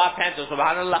 اگر ماں باپ ہیں تو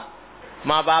سبحان اللہ،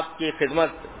 ماں باپ کی خدمت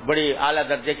بڑی اعلیٰ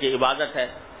درجے کی عبادت ہے.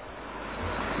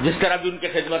 جس طرح بھی ان کی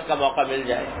خدمت کا موقع مل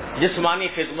جائے، جسمانی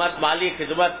خدمت، مالی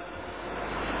خدمت،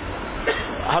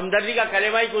 ہمدردی کا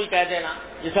کلمہ ہی کوئی کہہ دینا،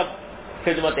 یہ سب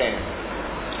خدمتیں ہیں.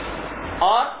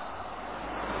 اور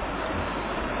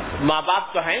ماں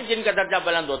باپ تو ہیں جن کا درجہ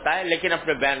بلند ہوتا ہے، لیکن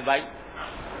اپنے بہن بھائی،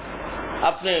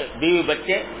 اپنے بیوی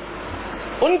بچے،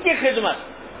 ان کی خدمت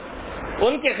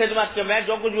کہ میں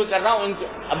جو کچھ بھی کر رہا ہوں ان کی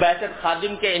بحیثیت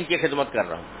خادم کے ان کی خدمت کر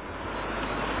رہا ہوں.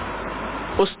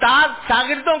 استاد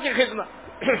شاگردوں کی خدمت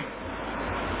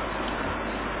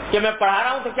کہ میں پڑھا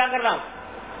رہا ہوں تو کیا کر رہا ہوں؟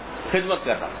 خدمت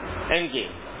کر رہا ہوں ان کی.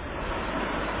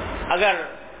 اگر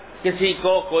کسی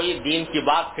کو کوئی دین کی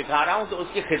بات سکھا رہا ہوں تو اس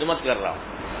کی خدمت کر رہا ہوں.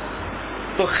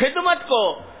 تو خدمت کو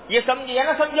یہ سمجھیے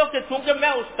نہ سمجھو کہ چونکہ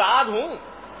میں استاد ہوں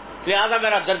لہذا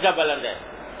میرا درجہ بلند ہے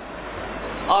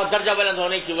اور درجہ بلند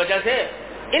ہونے کی وجہ سے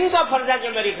ان کا فرض ہے کہ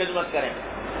میری خدمت کریں.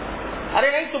 ارے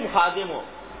نہیں، تم خادم ہو.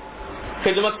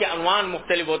 خدمت کے عنوان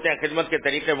مختلف ہوتے ہیں، خدمت کے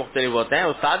طریقے مختلف ہوتے ہیں.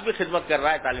 استاد بھی خدمت کر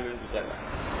رہا ہے، طالب علم بھی کر رہا ہے.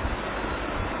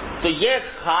 تو یہ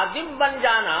خادم بن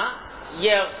جانا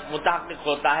یہ متحقق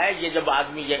ہوتا ہے. یہ جب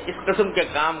آدمی یہ اس قسم کے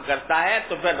کام کرتا ہے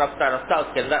تو پھر رفتہ رفتہ اس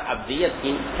کے اندر ابدیت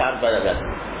کی چھان پیدا جاتی ہے.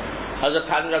 حضرت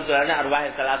خانوی رحمۃ اللہ نے ارواح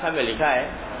ثلاثہ میں لکھا ہے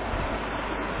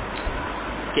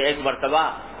کہ ایک مرتبہ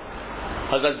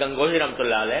حضرت گنگوہی رحمۃ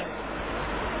اللہ علیہ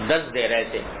درس دے رہے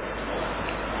تھے،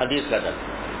 حدیث کا درس.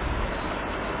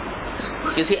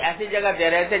 کسی ایسی جگہ دے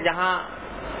رہے تھے جہاں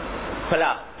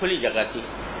کھلی جگہ تھی.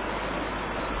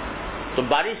 تو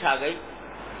بارش آ گئی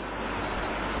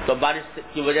تو بارش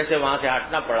کی وجہ سے وہاں سے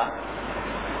ہٹنا پڑا.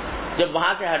 جب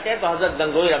وہاں سے ہٹے تو حضرت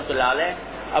گنگوہی رحمۃ اللہ علیہ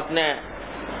اپنے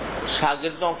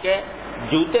شاگردوں کے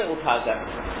جوتے اٹھا کر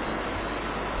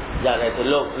جا رہے تھے.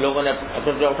 لوگوں نے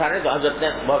اپنے اٹھا رہے تو حضرت نے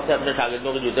بہت سے اپنے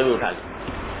شاگردوں کے جوتے بھی اٹھا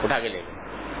کے لے گئے.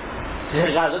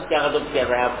 حضرت کیا غضب کر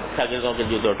رہے ہیں آپ شاگردوں کے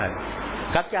جوتے اٹھا کے؟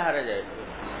 کب کیا حرج ہے؟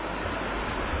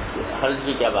 حرج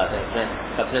کی کیا بات ہے؟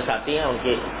 اپنے ساتھی ہیں ان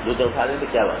کے جوتے اٹھا رہے تو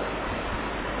کیا بات ہے؟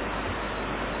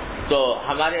 تو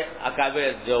ہمارے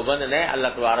اکابر دیوبند نے اللہ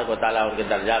تبارک و تعالیٰ ان کے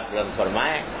درجات بلند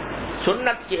فرمائے،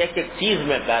 سنت کی ایک ایک چیز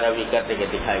میں پیروی کرتے کے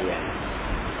دکھائی ہے.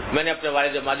 میں نے اپنے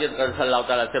والد ماجد رضی اللہ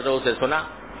تعالیٰ سے سنا.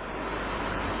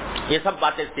 یہ سب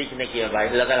باتیں سیکھنے کی ہے بھائی.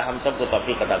 اللہ تعالیٰ ہم سب کو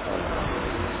توفیق عطا فرمائے.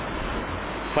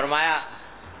 فرمایا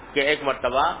کہ ایک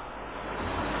مرتبہ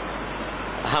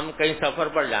ہم کہیں سفر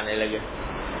پر جانے لگے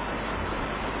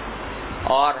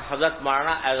اور حضرت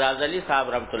مولانا اعزاز علی صاحب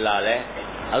رحمۃ اللہ علیہ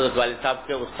حضرت والد صاحب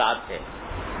کے استاد تھے.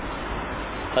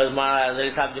 حضرت مولانا اعزاز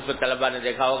علی صاحب جس کو طلبا نے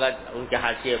دیکھا ہوگا ان کے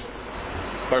حاشیے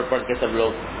پڑھ کے سب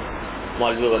لوگ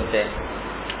مولوی بنتے ہیں.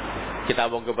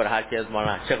 کتابوں کے اوپر حاشیے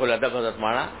مولانا شیخ الادب حضرت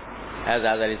مولانا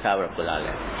اعزاز علی صاحب رحمۃ اللہ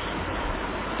علیہ.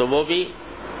 تو وہ بھی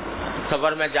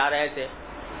سفر میں جا رہے تھے.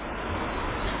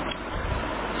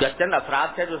 چند افراد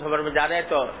تھے جو سفر میں جا رہے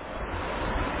تو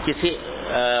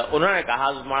انہوں نے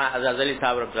کہا مولانا اعزاز علی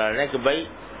صاحب رحمۃ اللہ علیہ نے کہ بھائی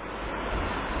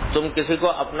تم کسی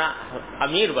کو اپنا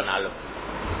امیر بنا لو،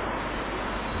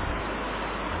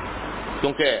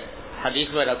 کیونکہ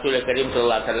حدیث میں رسول کریم صلی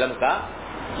اللہ علیہ وسلم کا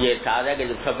یہ ارشاد ہے کہ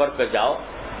جب سفر پہ جاؤ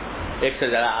ایک سے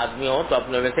زیادہ آدمی ہو تو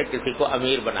اپنے میں سے کسی کو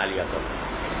امیر بنا لیا کرو.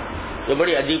 یہ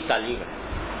بڑی عجیب تعلیم ہے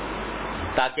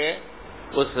تاکہ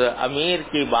اس امیر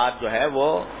کی بات جو ہے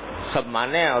وہ سب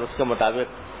مانے اور اس کے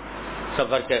مطابق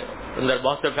سفر کے اندر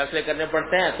بہت سے فیصلے کرنے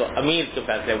پڑتے ہیں تو امیر کے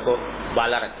فیصلے کو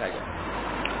بالا رکھا جائے.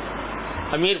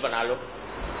 امیر بنا لو.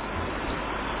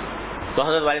 تو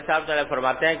حضرت والد صاحب تعالیٰ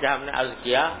فرماتے ہیں کہ ہم نے عرض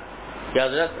کیا کہ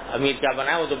حضرت امیر کیا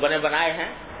بنائے؟ وہ تو بنے بنائے ہیں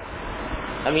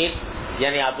امیر،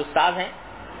 یعنی آپ استاد ہیں.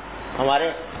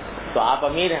 ہمارے، تو آپ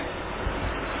امیر ہیں.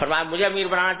 فرمایا مجھے امیر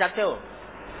بنانا چاہتے ہو؟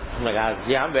 میں نے کہا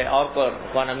جی ہاں، اور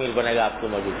کون امیر بنے گا آپ کے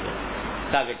موجود میں؟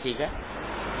 کہا کہ ٹھیک ہے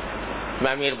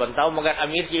میں امیر بنتا ہوں، مگر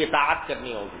امیر کی اطاعت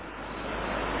کرنی ہوگی،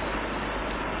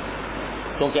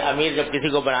 کیونکہ امیر جب کسی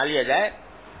کو بنا لیا جائے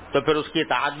تو پھر اس کی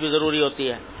اطاعت بھی ضروری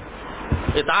ہوتی ہے.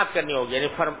 اطاعت کرنی ہوگی یعنی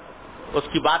اس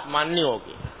کی بات ماننی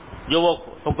ہوگی، جو وہ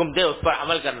حکم دے اس پر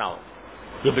عمل کرنا ہوگا.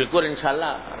 یہ بالکل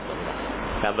انشاءاللہ.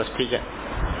 کہا بس ٹھیک ہے.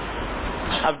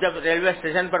 اب جب ریلوے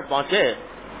اسٹیشن پر پہنچے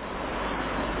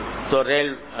تو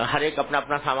ہر ایک اپنا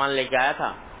اپنا سامان لے کے آیا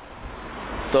تھا،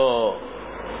 تو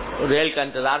ریل کا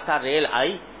انتظار تھا. ریل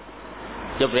آئی،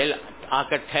 جب ریل آ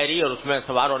کر ٹھہری اور اس میں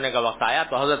سوار ہونے کا وقت آیا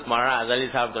تو حضرت مولانا اظہری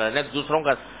صاحب نے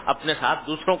اپنے ساتھ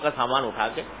دوسروں کا سامان اٹھا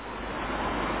کے،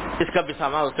 اس کا بھی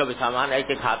سامان اس کا بھی سامان، ایک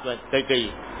ایک ہاتھ میں کئی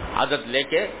عدد لے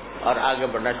کے اور آگے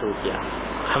بڑھنا شروع کیا.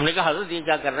 ہم نے کہا حضرت یہ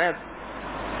کیا کر رہے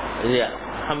ہیں؟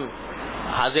 ہم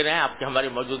حاضر ہیں آپ کی ہماری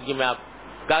موجودگی میں. آپ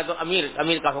کہا تو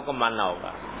امیر کا حکم ماننا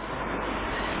ہوگا.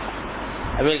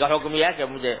 امیر کا حکم یہ ہے کہ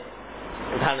مجھے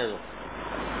اٹھانے دو.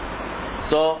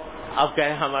 تو اب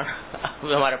کہہ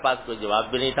ہمارے پاس کوئی جواب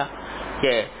بھی نہیں تھا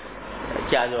کہ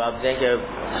کیا جواب دیں کہ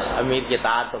امیر کی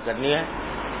اطاعت تو کرنی ہے.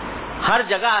 ہر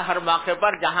جگہ ہر موقع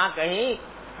پر جہاں کہیں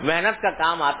محنت کا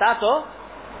کام آتا تو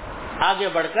آگے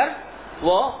بڑھ کر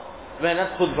وہ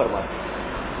محنت خود فرماتے.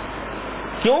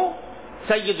 کیوں؟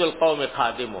 سید القوم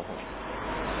خادمہم.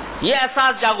 یہ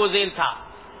احساس جاگزین تھا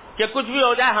کہ کچھ بھی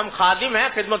ہو جائے ہم خادم ہیں،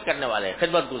 خدمت کرنے والے ہیں،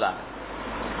 خدمت گزار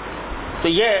ہیں. تو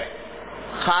یہ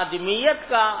خادمیت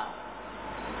کا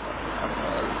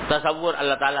تصور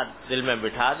اللہ تعالیٰ دل میں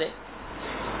بٹھا دے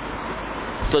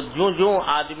تو جو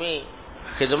آدمی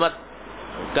خدمت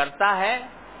کرتا ہے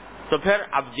تو پھر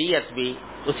عبدیت بھی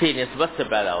اسی نسبت سے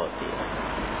پیدا ہوتی ہے.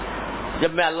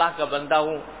 جب میں اللہ کا بندہ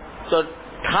ہوں تو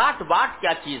ٹھاٹ باٹ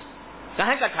کیا چیز،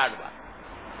 کہیں کا ٹھاٹ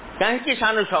باٹ، کہیں کی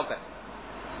شان و شوکت.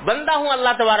 بندہ ہوں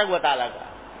اللہ تبارک و تعالیٰ کا.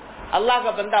 اللہ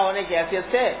کا بندہ ہونے کی حیثیت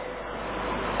سے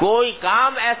کوئی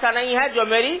کام ایسا نہیں ہے جو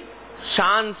میری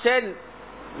شان سے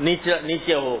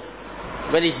نیچے ہو.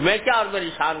 میں کیا اور میری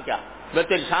شان کیا، میں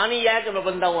تو شان ہی یہ ہے کہ میں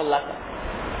بندہ ہوں اللہ کا.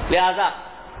 لہذا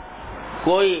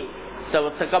کوئی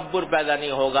تکبر پیدا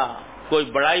نہیں ہوگا، کوئی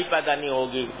بڑائی پیدا نہیں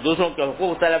ہوگی، دوسروں کے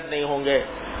حقوق طلب نہیں ہوں گے،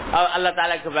 اور اللہ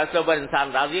تعالیٰ کے فیصلوں پر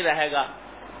انسان راضی رہے گا.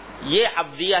 یہ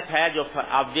عبدیت ہے، جو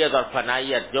عبدیت اور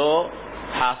فنائیت جو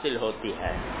حاصل ہوتی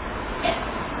ہے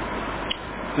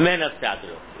محنت سے حاصل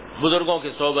ہوتی ہے، بزرگوں کی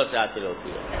صحبت سے حاصل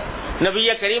ہوتی ہے، نبی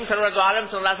کریم صلی اللہ علیہ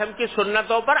وسلم کی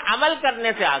سنتوں پر عمل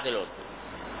کرنے سے حاصل ہوتی ہے.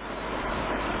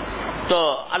 تو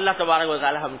اللہ تبارک و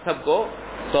تعالی ہم سب کو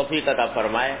توفیق عطا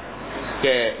فرمائے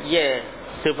کہ یہ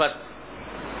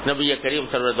صفت نبی کریم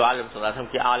صلی اللہ علیہ وسلم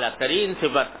کی اعلیٰ ترین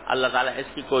صفت، اللہ تعالیٰ اس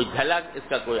کی کوئی جھلک، اس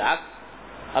کا کوئی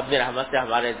عکس اپنی رحمت سے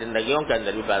ہمارے زندگیوں کے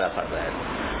اندر بھی پیدا کر رہے ہیں.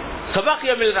 سبق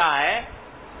یہ مل رہا ہے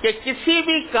کہ کسی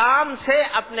بھی کام سے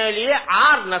اپنے لیے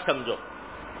عار نہ سمجھو.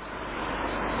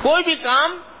 کوئی بھی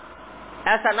کام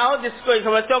ایسا نہ ہو جس کو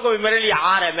سمجھتے ہو کہ میرے لیے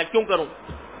عار ہے، میں کیوں کروں.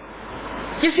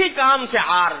 کسی کام سے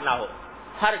عار نہ ہو،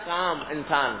 ہر کام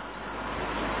انسان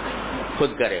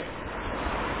خود کرے.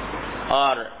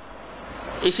 اور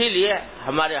اسی لیے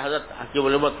ہمارے حضرت حکیم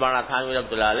الامت مولانا تھانوی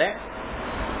رحمۃ اللہ علیہ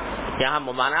یہاں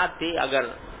ممانعت تھی. اگر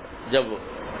جب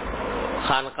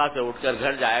خانقاہ سے اٹھ کر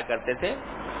گھر جایا کرتے تھے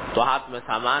تو ہاتھ میں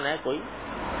سامان ہے کوئی،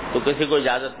 تو کسی کو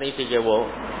اجازت نہیں تھی کہ وہ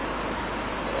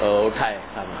اٹھائے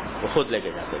سامان، وہ خود لے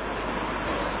کے جاتے تھے.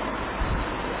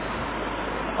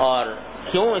 اور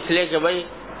کیوں؟ اس لیے کہ بھائی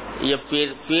یہ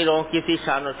پیروں کی سی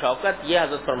شان و شوکت یہ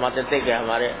حضرت فرماتے تھے کہ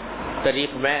ہمارے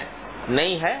طریق میں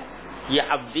نہیں ہے، یہ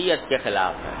عبدیت کے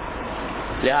خلاف ہے.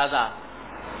 لہذا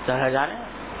طرح جا رہے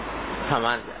ہیں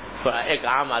سامان ایک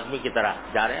عام آدمی کی طرح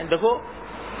جا رہے ہیں. دیکھو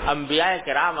انبیاء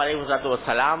کرام علیہ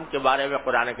السلام کے بارے میں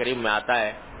قرآن کریم میں آتا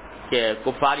ہے کہ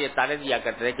کفار یہ طعنہ دیا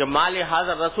کرتے تھے کہ مال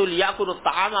ھذا الرسول یاکل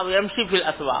الطعام ویمشی فی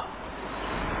الاسواق.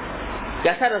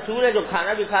 کیسا رسول ہے جو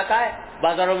کھانا بھی کھاتا ہے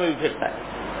بازاروں میں بھی پھرتا ہے.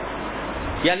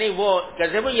 یعنی وہ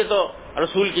کہتے ہیں یہ تو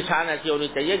رسول کی شان ایسی ہونی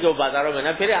چاہیے کہ وہ بازاروں میں نہ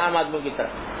پھرے عام آدمیوں کی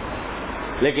طرح.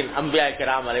 لیکن انبیاء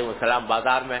کرام علیہ السلام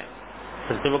بازار میں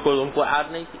پھرتے میں کوئی ان کو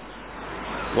عاد نہیں تھی.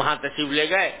 وہاں تشریف لے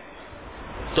گئے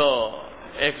تو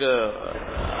ایک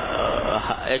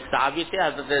صحابی تھے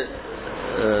حضرت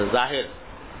ظاہر،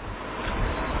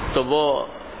 تو وہ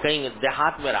کہیں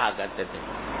دیہات میں رہا کرتے تھے،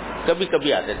 کبھی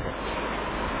کبھی آتے تھے.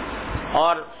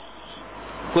 اور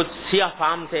کچھ سیاہ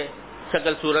فام تھے،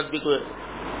 شکل صورت بھی کوئی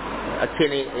اچھی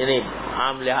نہیں، یعنی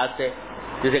عام لحاظ سے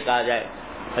جسے کہا جائے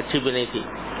اچھی بھی نہیں تھی.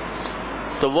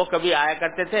 تو وہ کبھی آیا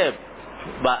کرتے تھے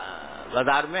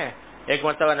بازار میں. ایک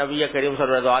مرتبہ نبی کریم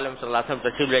صلی اللہ علیہ وسلم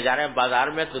تشریف لے جا رہے ہیں بازار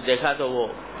میں، تو دیکھا تو وہ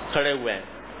کھڑے ہوئے ہیں.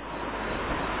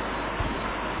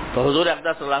 تو حضور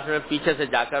اقدس صلی اللہ علیہ وسلم نے پیچھے سے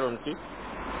جا کر ان کی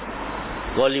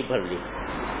گولی بھر لی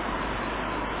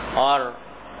اور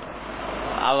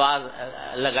آواز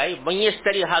لگائی، من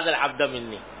یشتری ھذا العبد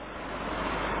منی،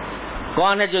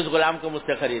 کون ہے جو اس غلام کو مجھ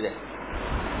سے خریدے؟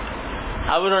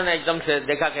 اب انہوں نے ایک دم سے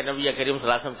دیکھا کہ نبی کریم صلی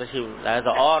اللہ علیہ وسلم تشریف لائے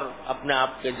تو اور اپنے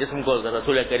آپ کے جسم کو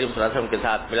رسول کریم صلی اللہ علیہ وسلم کے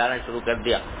ساتھ ملانا شروع کر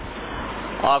دیا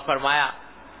اور فرمایا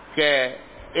کہ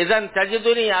اذن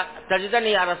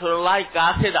تجدنی یا رسول اللہ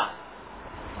قاصدا،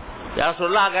 یا رسول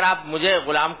اللہ اگر آپ مجھ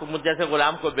جیسے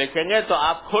غلام کو بیچیں گے تو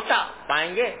آپ کھوٹا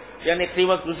پائیں گے، یعنی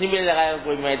قیمت کسی بھی نہیں لگائے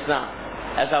کوئی، میں اتنا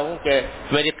ایسا ہوں کہ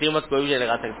میری قیمت کوئی بھی نہیں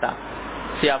لگا سکتا،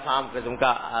 سیاہ فام قسم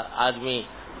کا آدمی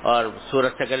اور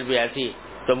صورت شکل بھی ایسی،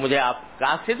 تو مجھے آپ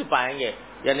قاصد پائیں گے،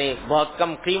 یعنی بہت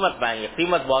کم قیمت پائیں گے،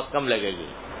 قیمت بہت کم لگے گی۔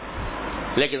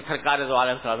 لیکن سرکار دو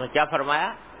عالم صلی اللہ علیہ وسلم نے کیا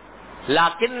فرمایا؟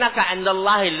 لکنک عند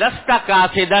اللہ لست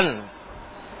قاصدا،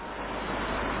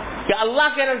 کہ اللہ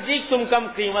کے نزدیک تم کم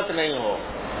قیمت نہیں ہو۔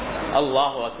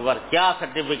 اللہ اکبر، کیا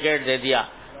سرٹیفکیٹ دے دیا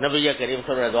نبی کریم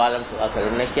صلی اللہ علیہ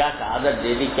وسلم نے، کیا شہادت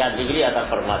دے دی، کیا ڈگری عطا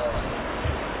فرما دی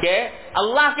کہ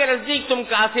اللہ کے نزدیک تم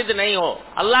قاصد نہیں ہو،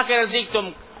 اللہ کے نزدیک تم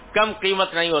کم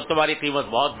قیمت نہیں ہو، تمہاری قیمت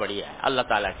بہت بڑی ہے اللہ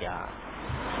تعالیٰ کے ہاں۔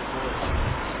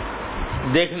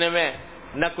 دیکھنے میں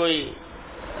نہ کوئی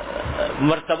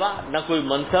مرتبہ، نہ کوئی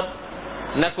منصب،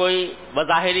 نہ کوئی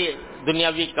بظاہری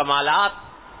دنیاوی کمالات،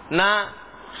 نہ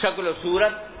شکل و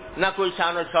صورت، نہ کوئی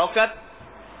شان و شوکت،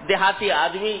 دیہاتی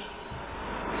آدمی،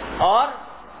 اور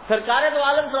سرکار دو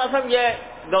عالم صلی اللہ علیہ وسلم یہ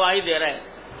گواہی دے رہے ہیں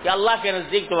کہ اللہ کے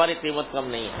نزدیک تمہاری قیمت کم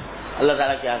نہیں ہے، اللہ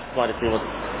تعالیٰ کے ہاں تمہاری قیمت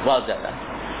بہت زیادہ ہے۔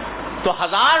 تو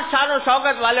ہزار شان و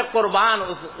شوکت والے قربان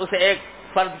اس ایک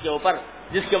فرد کے اوپر،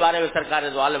 جس کے بارے میں سرکار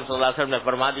دو عالم صلی اللہ علیہ وسلم نے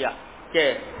فرما دیا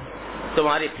کہ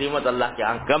تمہاری قیمت اللہ کے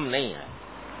ہاں کم نہیں ہے۔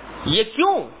 یہ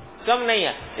کیوں کم نہیں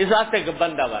ہے؟ اس واسطے کہ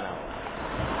بندہ بنا ہوا ہے،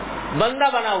 بندہ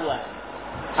بنا ہوا ہے،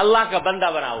 اللہ کا بندہ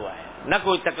بنا ہوا ہے، نہ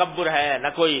کوئی تکبر ہے، نہ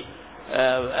کوئی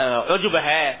عجب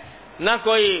ہے، نہ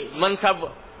کوئی منصب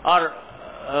اور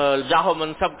جاہ و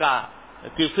منصب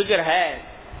کی فکر ہے،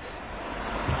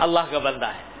 اللہ کا بندہ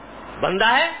ہے، بندہ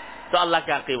ہے تو اللہ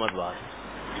کی قیمت بہت ہے۔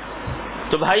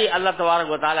 تو بھائی اللہ تبارک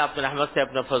و تعالیٰ اپنے رحمت سے،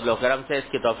 اپنے فضل و کرم سے اس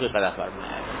کی توفیق عطا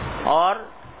فرمائے، اور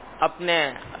اپنے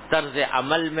طرز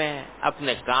عمل میں،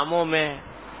 اپنے کاموں میں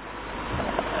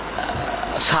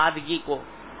سادگی کو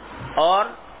اور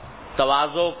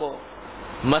تواضع کو،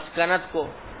 مسکنت کو،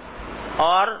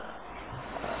 اور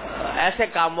ایسے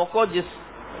کاموں کو جس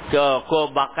کو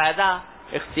باقاعدہ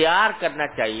اختیار کرنا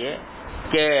چاہیے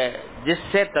کہ جس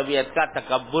سے طبیعت کا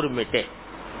تکبر مٹے۔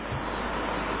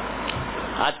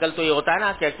 آج کل تو یہ ہوتا ہے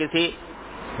نا کہ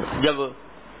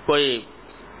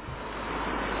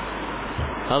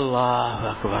اللہ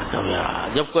اکبر کبیرہ،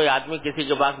 جب کوئی آدمی کسی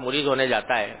کے پاس مرید ہونے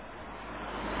جاتا ہے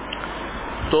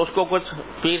تو اس کو کچھ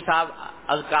پیر صاحب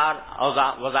اذکار اور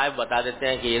وظائف بتا دیتے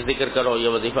ہیں کہ یہ ذکر کرو، یہ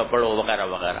وظیفہ پڑھو، وغیرہ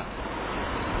وغیرہ۔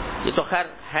 یہ تو خیر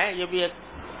ہے، یہ بھی ایک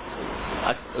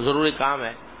ضروری کام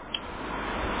ہے،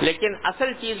 لیکن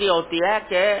اصل چیز یہ ہوتی ہے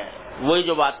کہ وہی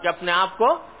جو بات کہ اپنے آپ کو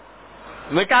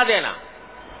مٹا دینا۔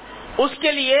 اس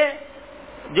کے لیے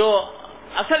جو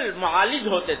اصل معالج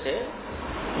ہوتے تھے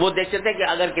وہ دیکھتے تھے کہ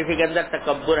اگر کسی کے اندر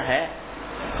تکبر ہے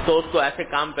تو اس کو ایسے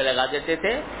کام پہ لگا دیتے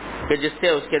تھے کہ جس سے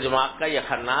اس کے دماغ کا یہ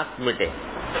خناس مٹے۔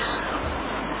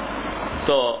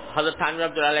 تو حضرت تھانوی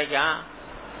رحمۃ اللہ علیہ کے ہاں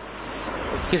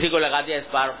کسی کو لگا دیا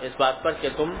اس بات پر کہ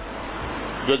تم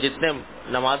جو جتنے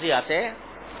نمازی آتے ہیں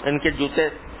ان کے جوتے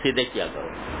سیدھے کیا کرو۔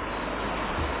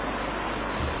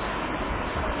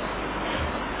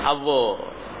 اب وہ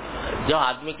جو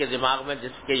آدمی کے دماغ میں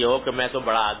جس کے یہ ہو کہ میں تو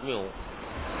بڑا آدمی ہوں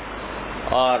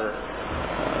اور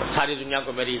ساری دنیا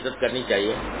کو میری عزت کرنی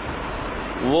چاہیے،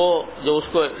 وہ جو اس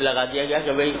کو لگا دیا گیا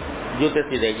کہ بھئی جوتے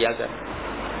سیدھے کیا کر،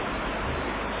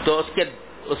 تو اس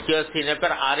کے سینے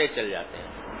پر آرے چل جاتے ہیں،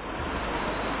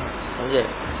 سمجھے،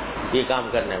 یہ کام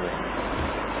کرنے میں۔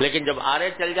 لیکن جب آرے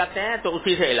چل جاتے ہیں تو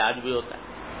اسی سے علاج بھی ہوتا ہے۔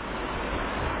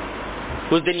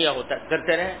 کچھ دن یہ ہوتا ہے،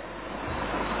 کرتے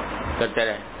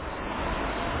رہے۔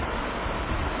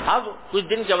 اب کچھ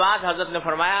دن کے بعد حضرت نے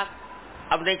فرمایا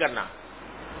اب نہیں کرنا،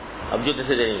 اب جوتے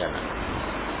سیدھے نہیں کرنا۔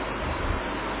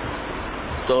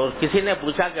 تو کسی نے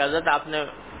پوچھا کہ حضرت آپ نے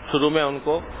شروع میں ان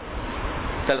کو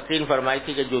تلقین فرمائی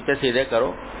تھی کہ جوتے سیدھے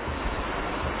کرو،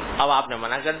 اب آپ نے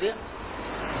منع کر دیا،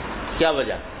 کیا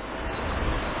وجہ؟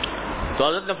 تو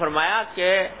حضرت نے فرمایا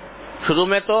کہ شروع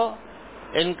میں تو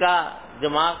ان کا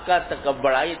دماغ کا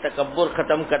تکبر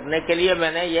ختم کرنے کے لیے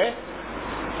میں نے یہ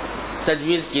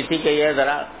تجویز کی تھی کہ یہ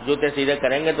ذرا جوتے سیدھے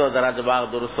کریں گے تو ذرا دماغ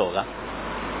درست ہوگا،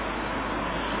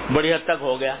 بڑی حد تک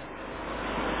ہو گیا۔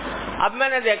 اب میں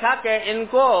نے دیکھا کہ ان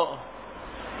کو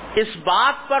اس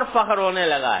بات پر فخر ہونے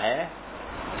لگا ہے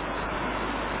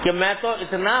کہ میں تو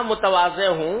اتنا متواضع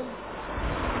ہوں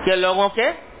کہ لوگوں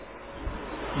کے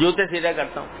جوتے سیدھے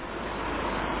کرتا ہوں.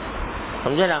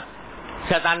 سمجھے نا؟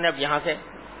 شیطان نے اب یہاں سے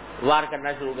وار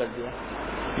کرنا شروع کر دیا.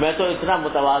 میں تو اتنا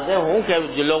متواضع ہوں کہ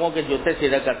جو لوگوں کے جوتے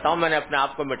سیدھے کرتا ہوں. میں نے اپنے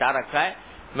آپ کو مٹا رکھا ہے,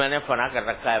 میں نے فنا کر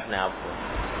رکھا ہے اپنے آپ کو.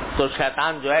 تو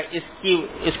شیطان جو ہے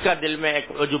اس کا دل میں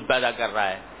ایک عجب پیدا کر رہا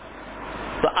ہے.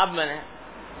 تو اب میں نے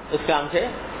اس کام سے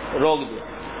روک دیا.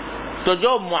 تو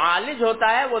جو معالج ہوتا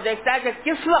ہے وہ دیکھتا ہے کہ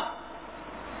کس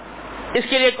وقت اس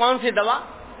کے لیے کون سی دوا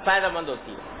فائدہ مند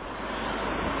ہوتی ہے.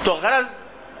 تو غرض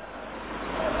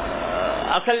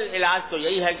اصل علاج تو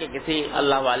یہی ہے کہ کسی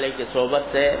اللہ والے کی صحبت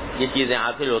سے یہ چیزیں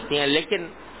حاصل ہوتی ہیں. لیکن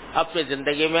اپنی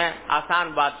زندگی میں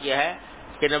آسان بات یہ ہے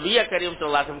کہ نبی کریم صلی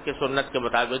اللہ علیہ وسلم کی سنت کے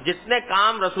مطابق جتنے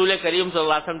کام رسول کریم صلی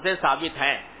اللہ علیہ وسلم سے ثابت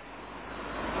ہیں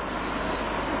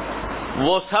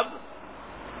وہ سب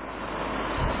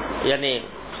یعنی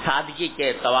سادگی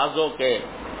کے, تواضع کے,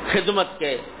 خدمت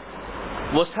کے,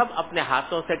 وہ سب اپنے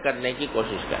ہاتھوں سے کرنے کی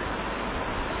کوشش کریں.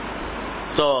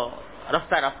 تو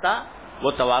رفتہ رفتہ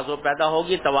وہ تواضع پیدا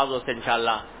ہوگی. تواضع سے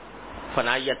انشاءاللہ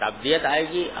فنائیت ابدیت آئے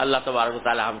گی. اللہ تبارک و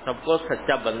تعالی ہم سب کو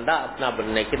سچا بندہ اپنا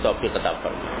بننے کی توفیق عطا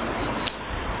فرمائے.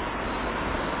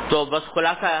 تو بس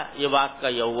خلاصہ یہ بات کا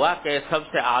یہ ہوا کہ سب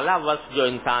سے اعلیٰ وصف جو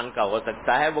انسان کا ہو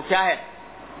سکتا ہے وہ کیا ہے؟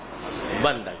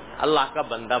 بندہ, اللہ کا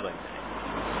بندہ بن جائے.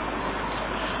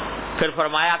 پھر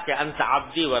فرمایا کہ انت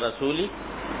عبدی و رسولی,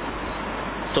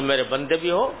 تم میرے بندے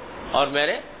بھی ہو اور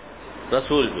میرے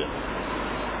رسول بھی ہو.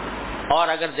 اور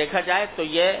اگر دیکھا جائے تو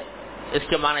یہ اس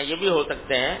کے معنی یہ بھی ہو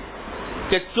سکتے ہیں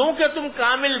کہ چونکہ تم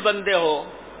کامل بندے ہو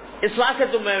اس واسطے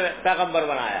تمہیں پیغمبر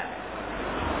بنایا ہے.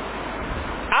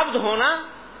 عبد ہونا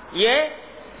یہ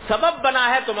سبب بنا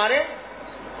ہے تمہارے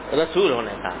رسول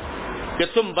ہونے کا, کہ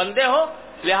تم بندے ہو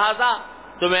لہذا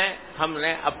تمہیں ہم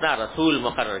نے اپنا رسول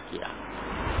مقرر کیا.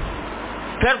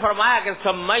 پھر فرمایا کہ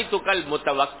سمیتک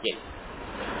المتوکل,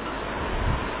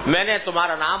 میں نے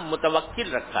تمہارا نام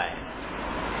متوکل رکھا ہے,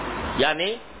 یعنی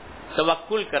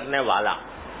توکل کرنے والا,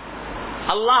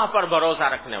 اللہ پر بھروسہ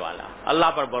رکھنے والا, اللہ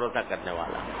پر بھروسہ کرنے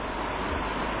والا.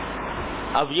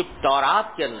 اب یہ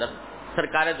تورات کے اندر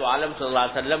سرکار دو عالم صلی اللہ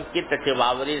علیہ وسلم کی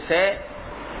تکباوری سے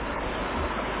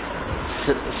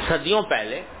صدیوں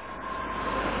پہلے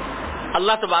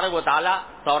اللہ تبارک و تعالیٰ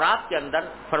تورات کے اندر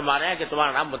فرما رہے ہیں کہ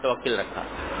تمہارا نام متوکل رکھا.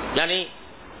 یعنی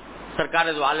سرکار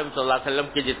دو عالم صلی اللہ علیہ وسلم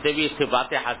کی جتنے بھی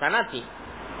صفات حسنہ تھیں,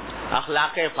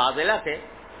 اخلاق فاضلہ تھے,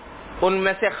 ان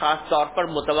میں سے خاص طور پر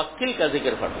متوکل کا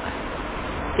ذکر کرنا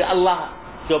ہے کہ اللہ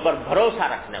کے اوپر بھروسہ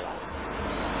رکھنے والا.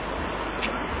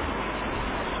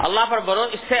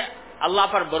 اس سے اللہ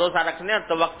پر بھروسہ رکھنے اور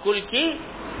توکل کی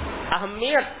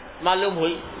اہمیت معلوم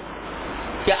ہوئی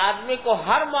کہ آدمی کو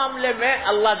ہر معاملے میں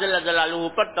اللہ جل جلالہ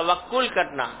پر توکل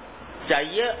کرنا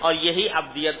چاہیے, اور یہی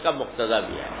عبدیت کا مقتضا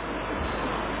بھی ہے.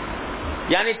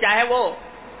 یعنی چاہے وہ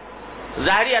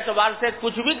ظاہری اعتبار سے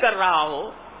کچھ بھی کر رہا ہو,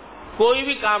 کوئی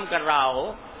بھی کام کر رہا ہو,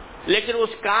 لیکن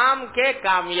اس کام کے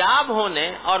کامیاب ہونے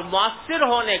اور مؤثر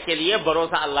ہونے کے لیے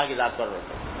بھروسہ اللہ کی ذات پر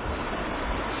رکھے.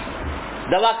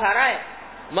 دوا کھا رہا ہے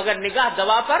مگر نگاہ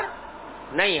دوا پر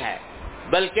نہیں ہے,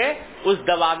 بلکہ اس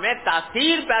دوا میں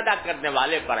تاثیر پیدا کرنے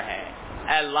والے پر ہے.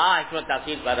 اے اللہ اس میں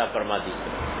تاثیر پیدا فرما دیجیے.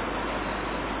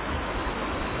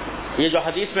 یہ جو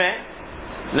حدیث میں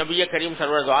نبی کریم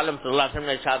سرور دو عالم صلی اللہ علیہ وسلم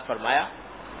نے ارشاد فرمایا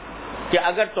کہ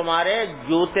اگر تمہارے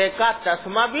جوتے کا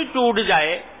تسمہ بھی ٹوٹ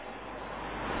جائے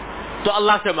تو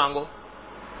اللہ سے مانگو.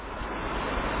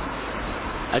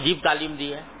 عجیب تعلیم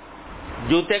دی ہے.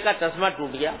 جوتے کا تسمہ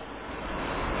ٹوٹ گیا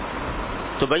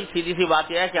تو بھائی سیدھی سی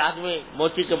بات یہ ہے کہ آدمی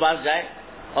موچی کے پاس جائے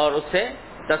اور اس سے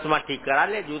تسمہ ٹھیک کرا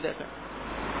لے جوتے کا.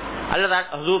 اللہ تعالیٰ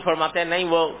حضور فرماتے ہیں نہیں,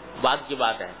 وہ بات کی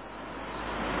بات ہے.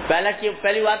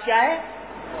 پہلی بات کیا ہے؟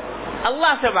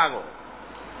 اللہ سے مانگو.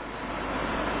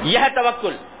 یہ ہے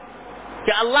توکل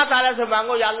کہ اللہ تعالیٰ سے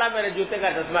مانگو, یا اللہ میرے جوتے کا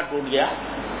تسمہ ٹوٹ گیا,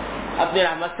 اپنی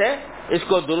رحمت سے اس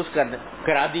کو درست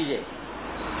کرا دیجئے.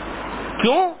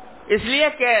 کیوں؟ اس لیے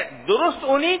کہ درست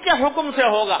انہی کے حکم سے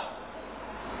ہوگا.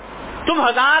 تم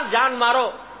 1000 جان مارو,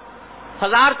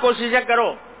 1000 کوششیں کرو,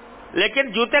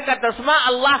 لیکن جوتے کا تسمہ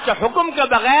اللہ کے حکم کے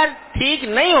بغیر ٹھیک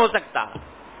نہیں ہو سکتا.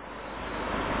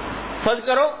 فرض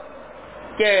کرو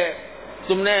کہ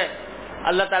تم نے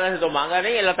اللہ تعالیٰ سے تو مانگا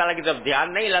نہیں, اللہ تعالیٰ کی طرف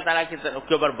دھیان نہیں, اللہ تعالیٰ کی طرف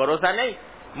کے اوپر بھروسہ نہیں,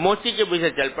 موچی کے پیچھے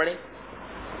چل پڑے.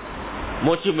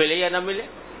 موچی ملے یا نہ ملے,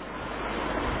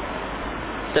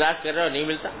 تلاش کر رہے ہو, نہیں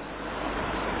ملتا.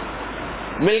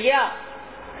 مل گیا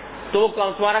تو وہ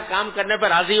تمہارا کام کرنے پر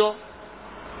راضی ہو,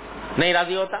 نہیں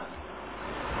راضی ہوتا.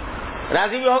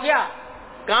 راضی بھی ہو گیا,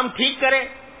 کام ٹھیک کرے,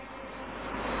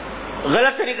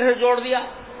 غلط طریقے سے جوڑ دیا,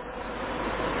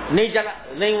 نہیں چلا,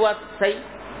 نہیں ہوا صحیح.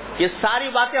 یہ ساری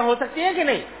باتیں ہو سکتی ہیں کہ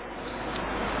نہیں؟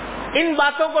 ان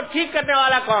باتوں کو ٹھیک کرنے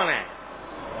والا کون ہے؟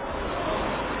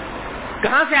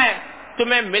 کہاں سے ہے؟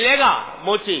 تمہیں ملے گا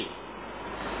موچی،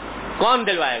 کون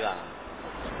دلوائے گا؟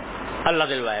 اللہ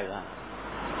دلوائے گا۔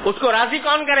 اس کو راضی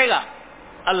کون کرے گا؟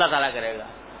 اللہ تعالیٰ کرے گا۔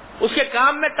 اس کے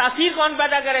کام میں تاثیر کون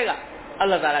پیدا کرے گا؟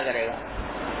 اللہ تعالیٰ کرے گا۔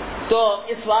 تو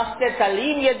اس واسطے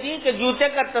تعلیم یہ دی کہ جوتے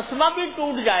کا تسمہ بھی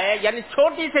ٹوٹ جائے، یعنی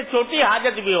چھوٹی سے چھوٹی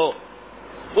حاجت بھی ہو،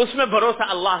 اس میں بھروسہ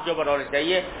اللہ کے اوپر ہونا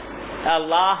چاہیے،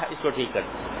 اللہ اس کو ٹھیک کر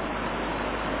دے۔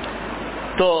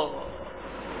 تو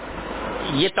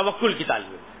یہ توکل کی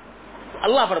تعلیم،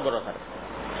 اللہ پر بھروسہ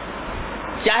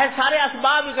رکھو۔ چاہے سارے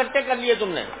اسباب اکٹھے کر لیے تم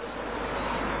نے،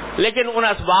 لیکن ان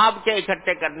اسباب کے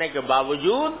اکٹھے کرنے کے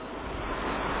باوجود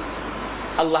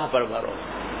اللہ پر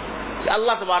بھروسہ کہ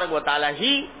اللہ تبارک و تعالیٰ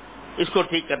ہی اس کو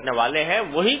ٹھیک کرنے والے ہیں،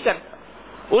 وہی کرتا،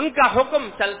 ان کا حکم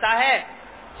چلتا ہے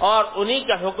اور انہی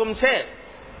کے حکم سے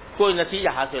کوئی نتیجہ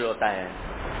حاصل ہوتا ہے۔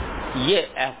 یہ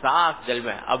احساس دل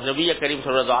میں، اب نبی کریم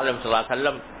صلی اللہ علیہ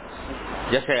وسلم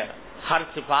جیسے ہر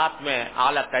صفات میں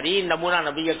اعلیٰ ترین نمونہ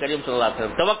نبی کریم صلی اللہ علیہ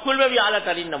وسلم، توکل میں بھی اعلیٰ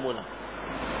ترین نمونہ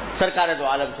سرکار دو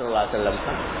عالم صلی اللہ علیہ وسلم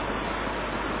کا،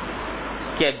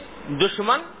 کہ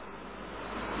دشمن،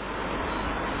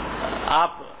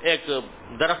 آپ ایک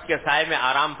درخت کے سائے میں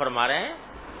آرام فرما رہے ہیں،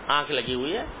 آنکھ لگی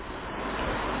ہوئی ہے،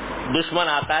 دشمن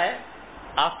آتا ہے،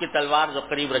 آپ کی تلوار جو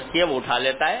قریب رکھی ہے وہ اٹھا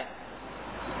لیتا ہے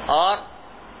اور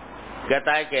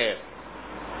کہتا ہے کہ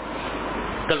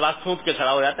تلوار سونٹ کے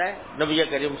کھڑا ہو جاتا ہے نبی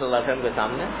کریم صلی اللہ علیہ وسلم کے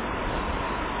سامنے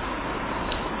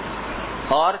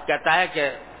اور کہتا ہے کہ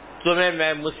تمہیں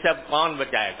میں مجھ سے کون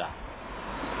بچائے گا؟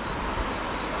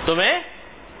 تمہیں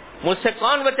مجھ سے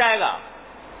کون بچائے گا؟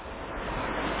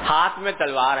 ہاتھ میں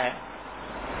تلوار ہے،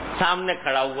 سامنے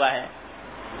کھڑا ہوا ہے،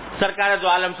 سرکار دو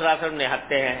عالم صلی اللہ علیہ وسلم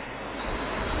نہتے ہیں،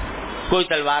 کوئی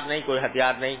تلوار نہیں، کوئی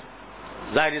ہتھیار نہیں،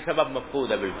 ظاہری سبب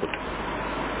مفقود ہے بالکل،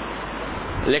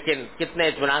 لیکن کتنے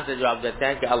اطمینان سے جواب دیتے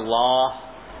ہیں کہ اللہ،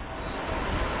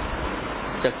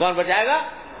 کہ کون بچائے گا؟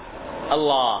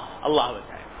 اللہ، اللہ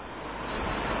بچائے گا۔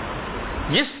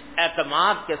 جس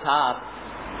اعتماد کے ساتھ،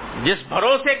 جس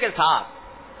بھروسے کے ساتھ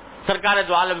سرکار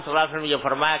دو عالم صلی اللہ علیہ وسلم نے یہ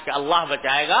فرمایا کہ اللہ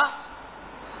بچائے گا،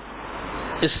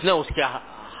 اس نے اس کے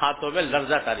ہاتھوں میں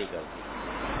لرزہ طاری کر دی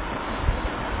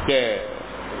کہ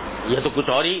یہ تو کچھ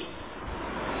اور ہی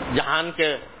جہان کے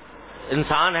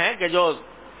انسان ہیں کہ جو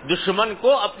دشمن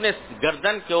کو اپنے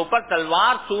گردن کے اوپر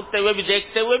تلوار سوٹتے ہوئے بھی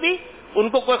دیکھتے ہوئے بھی ان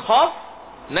کو کوئی خوف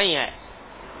نہیں ہے،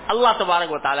 اللہ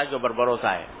تبارک و تعالیٰ کے اوپر بھروسہ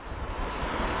ہے۔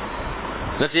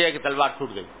 نتیجہ کہ تلوار ٹوٹ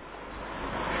گئی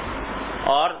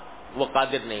اور وہ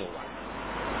قادر نہیں ہوا۔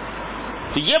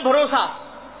 تو یہ بھروسہ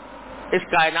اس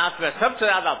کائنات میں سب سے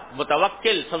زیادہ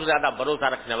متوکل، سب سے زیادہ بھروسہ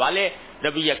رکھنے والے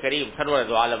نبی کریم سرور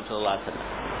دو عالم صلی اللہ علیہ وسلم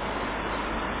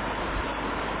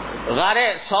غار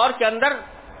ثور کے اندر،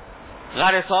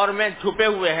 غار ثور میں چھپے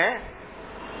ہوئے ہیں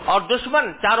اور دشمن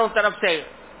چاروں طرف سے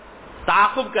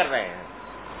تعاقب کر رہے ہیں،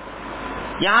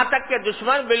 یہاں تک کہ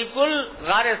دشمن بالکل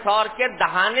غار ثور کے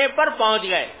دہانے پر پہنچ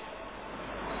گئے۔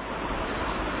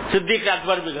 صدیق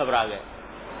اکبر بھی گھبرا گئے۔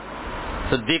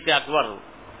 صدیق اکبر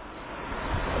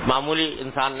معمولی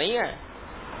انسان نہیں ہے،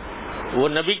 وہ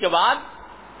نبی کے بعد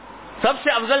سب سے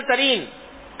افضل ترین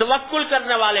توکل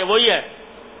کرنے والے وہی ہے۔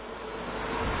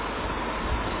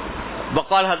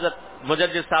 بقول حضرت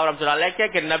مجدد صاحب رحمۃ اللہ علیہ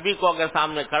کہ نبی کو اگر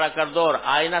سامنے کھڑا کر دو اور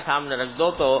آئینہ سامنے رکھ دو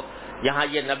تو یہاں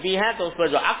یہ نبی ہے تو اس پر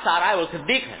جو عکس آ رہا ہے وہ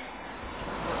صدیق ہے،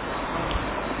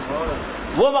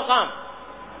 وہ مقام۔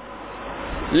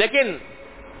 لیکن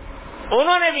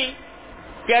انہوں نے بھی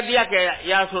کہہ دیا کہ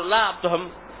یا رسول اللہ اب تو ہم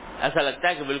ایسا لگتا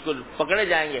ہے کہ بالکل پکڑے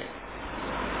جائیں گے،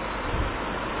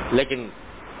 لیکن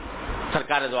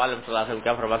سرکار دو عالم صلی اللہ علیہ وسلم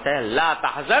کیا فرماتے ہیں؟ لا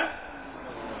تحزن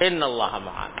ان اللہ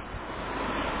معنا،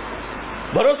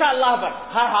 بھروسہ اللہ پر،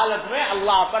 ہر حالت میں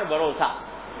اللہ پر بھروسہ۔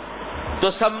 تو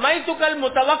سمیتک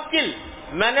المتوکل،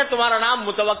 میں نے تمہارا نام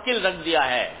متوکل رکھ دیا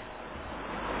ہے۔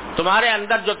 تمہارے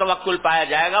اندر جو توکل پایا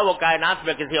جائے گا وہ کائنات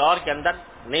میں کسی اور کے اندر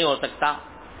نہیں ہو سکتا،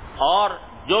 اور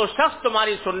جو شخص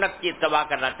تمہاری سنت کی اتباع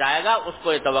کرنا چاہے گا اس کو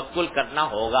یہ توکل کرنا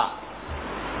ہوگا،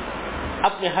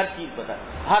 اپنی ہر چیز پر،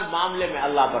 ہر معاملے میں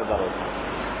اللہ پر بھروسہ۔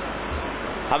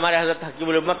 ہمارے حضرت حکیم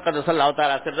الامت قدس اللہ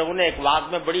تعالیٰ سرہ نے ایک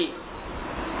واقعہ میں بڑی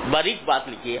باریک بات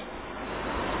لکھی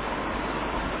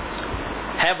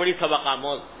ہے بڑی سبق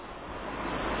آموز۔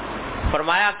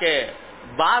 فرمایا کہ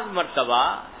بعض مرتبہ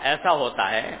ایسا ہوتا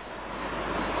ہے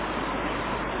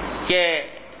کہ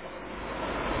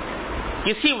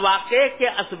کسی واقعے کے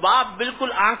اسباب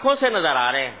بالکل آنکھوں سے نظر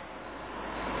آ رہے ہیں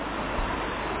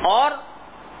اور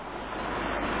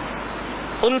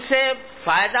ان سے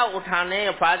فائدہ اٹھانے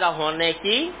یا فائدہ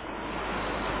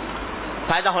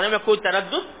ہونے میں کوئی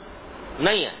تردد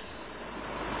نہیں ہے۔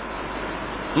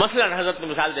 مثلا حضرت نے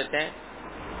مثال دیتے ہیں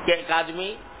کہ ایک آدمی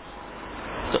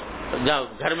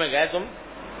گھر میں گئے تم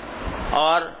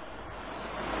اور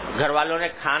گھر والوں نے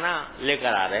کھانا لے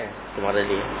کر آ رہے ہیں تمہارے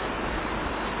لیے،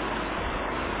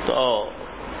 تو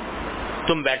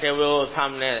تم بیٹھے ہوئے ہو،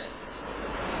 سامنے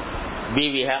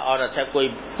بیوی ہے، عورت ہے،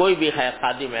 کوئی بھی ہے،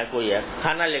 خادم ہے، کوئی ہے،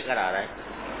 کھانا لے کر آ رہا ہے،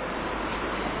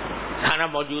 کھانا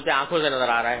موجود ہے، آنکھوں سے نظر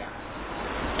آ رہا ہے،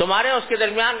 تمہارے اس کے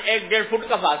درمیان 1-1.5 فٹ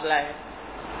کا فاصلہ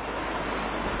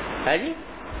ہے جی،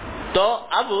 تو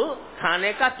اب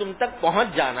کھانے کا تم تک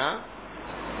پہنچ جانا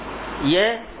یہ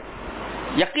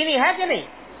یقینی ہے کہ نہیں؟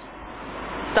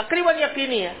 تقریباً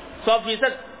یقینی ہے،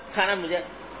 100% کھانا مجھے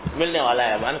ملنے والا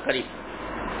ہے ان قریب،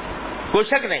 کوئی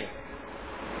شک نہیں۔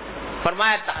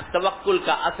 فرمایا توکل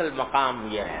کا اصل مقام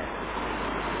یہ ہے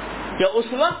کہ اس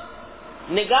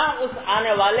وقت نگاہ اس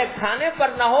آنے والے کھانے پر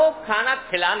نہ ہو، کھانا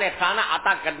کھلانے، کھانا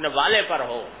عطا کرنے والے پر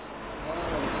ہو،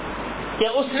 کہ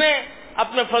اس نے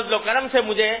اپنے فضل و کرم سے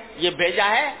مجھے یہ بھیجا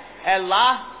ہے، اے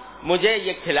اللہ مجھے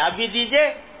یہ کھلا بھی دیجئے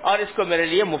اور اس کو میرے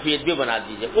لیے مفید بھی بنا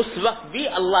دیجئے۔ اس وقت بھی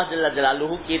اللہ جل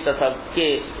جلالہ کی تصرف کے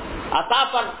عطا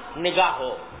پر نگاہ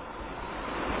ہو۔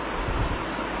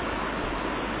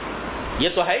 یہ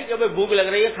تو ہے کہ بھوک لگ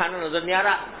رہی ہے، کھانا نظر نہیں آ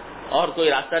رہا اور کوئی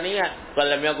راستہ نہیں ہے، تو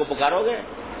اللہ میاں کو پکارو گے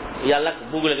یا اللہ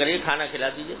بھوک لگ رہی ہے کھانا کھلا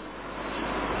دیجئے۔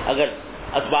 اگر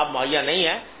اسباب مہیا نہیں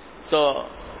ہے تو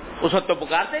اس وقت تو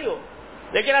پکارتے ہی ہو،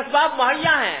 لیکن اسباب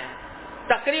مہیا ہیں،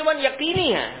 تقریباً یقینی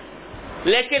ہیں،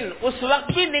 لیکن اس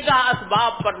وقت بھی نگاہ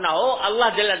اسباب پر نہ ہو، اللہ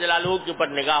جل جلالہ کے اوپر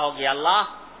نگاہ ہو کہ اللہ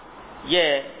یہ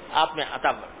آپ نے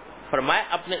عطا فرمائے،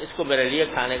 اپنے اس کو میرے لیے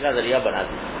کھانے کا ذریعہ بنا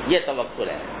دیا، یہ توکل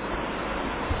ہے۔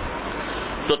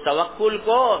 تو توکل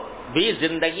کو بھی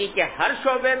زندگی کے ہر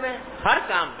شعبے میں، ہر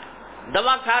کام میں،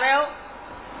 دوا کھا رہے ہو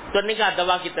تو نگاہ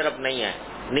دوا کی طرف نہیں ہے،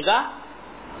 نگاہ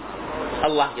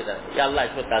اللہ کی طرف، یا اللہ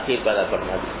اس میں تاثیر پیدا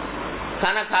فرما دے۔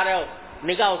 کھانا کھا رہے ہو،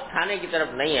 نگاہ اس کھانے کی طرف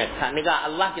نہیں ہے، نگاہ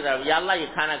اللہ کی طرف، یا اللہ یہ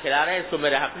کھانا کھلا رہے ہیں، اس کو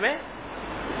میرے حق میں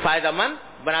فائدہ مند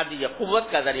بنا دیجیے،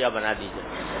 قوت کا ذریعہ بنا دیجیے۔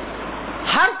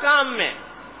 ہر کام میں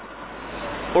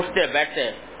اٹھتے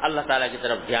بیٹھتے اللہ تعالیٰ کی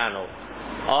طرف دھیان ہو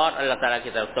اور اللہ تعالیٰ کی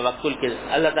طرف توکل کے،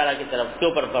 اللہ تعالیٰ کی طرف کے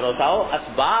اوپر بھروسہ ہو،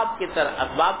 اسباب کی طرف،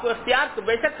 اسباب کو اختیار تو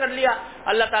بے شک کر لیا،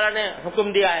 اللہ تعالیٰ نے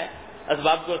حکم دیا ہے،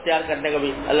 اسباب کو اختیار کرنے کا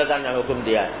بھی اللہ تعالیٰ نے حکم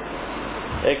دیا ہے۔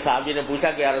 ایک صحابی نے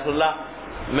پوچھا کہ یا رسول اللہ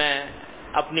میں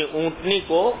اپنی اونٹنی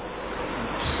کو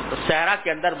صحرا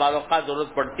کے اندر بعض اوقات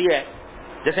ضرورت پڑتی ہے،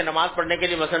 جیسے نماز پڑھنے کے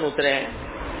لیے مثلا اترے ہیں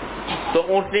تو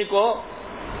اونٹنی کو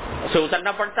سے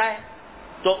اترنا پڑتا ہے،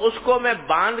 تو اس کو میں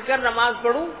باندھ کر نماز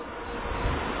پڑھوں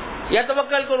یا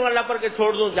توکل کروں اللہ پر کہ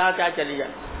چھوڑ دوں جہاں چاہے چلی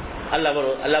جائے،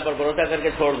 اللہ پر بھروسہ کر کے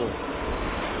چھوڑ دوں؟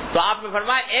 تو آپ نے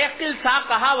فرمایا ایقل سا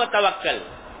کہا و توکل،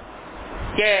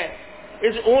 کہ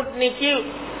اس اونٹنی کی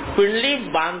پنڈلی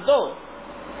باندھ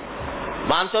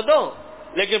تو دو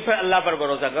لیکن پھر اللہ پر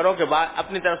بھروسہ کرو کہ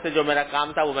اپنی طرف سے جو میرا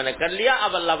کام تھا وہ میں نے کر لیا،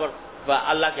 اب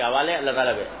اللہ کے حوالے، اللہ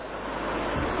تعالیٰ پہ۔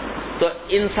 تو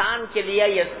انسان کے لیے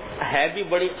یہ ہے بھی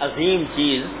بڑی عظیم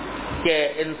چیز کہ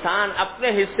انسان اپنے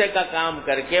حصے کا کام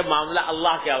کر کے معاملہ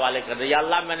اللہ کے حوالے کر دے، یا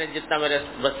اللہ میں نے جتنا میرے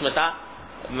بس میں تھا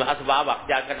اسباب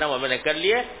اختیار کرنا وہ میں نے کر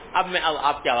لیے، اب میں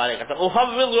آپ کے حوالے کرتا ہوں،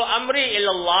 احفظ امری الی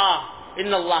اللہ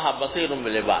ان اللہ بصیر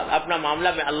بالعباد، اپنا معاملہ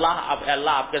میں اللہ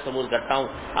آپ کے سمور کرتا ہوں،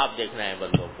 آپ دیکھنا ہے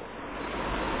بندوں کو۔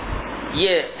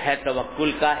 یہ ہے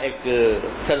توکل کا ایک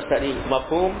سرسری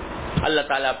مفہوم۔ اللہ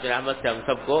تعالیٰ اپنی رحمت سے ہم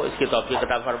سب کو اس کی توفیق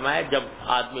عطا فرمائے۔ جب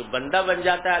آدمی بندہ بن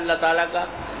جاتا ہے اللہ تعالیٰ کا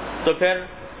تو پھر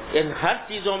ان ہر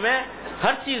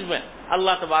چیز میں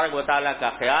اللہ تبارک و تعالیٰ کا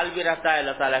خیال بھی رہتا ہے،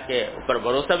 اللہ تعالیٰ کے اوپر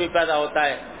بھروسہ بھی پیدا ہوتا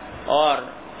ہے، اور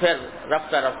پھر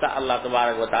رفتہ رفتہ اللہ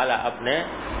تبارک و تعالیٰ اپنے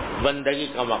بندگی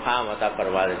کا مقام عطا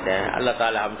فرما دیتے ہیں۔ اللہ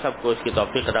تعالیٰ ہم سب کو اس کی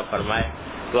توفیق عطا فرمائے۔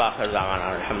 وآخر دعوانا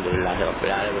الحمدللہ رب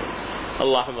العالمین۔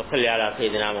 اللهم صل على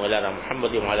سيدنا مولانا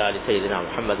محمد وعلى ال سيدنا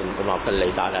محمد كما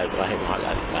صليت على ابراهيم وعلى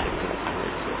ال ابراهيم انك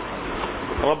حميد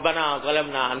مجيد. ربنا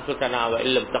ظلمنا انفسنا وان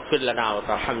لم تغفر لنا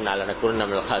وترحمنا لنكونن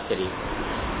من الخاسرين.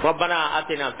 ربنا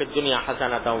آتنا في الدنيا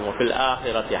حسنة وفي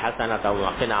الآخرة حسنة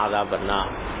وقنا عذاب النار.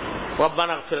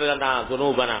 ربنا اغفر لنا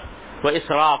ذنوبنا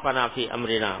وإسرافنا في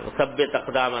أمرنا وثبت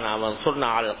أقدامنا وانصرنا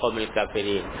على القوم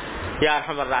الكافرين. یا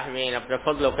ارحم الراحمین، اپنے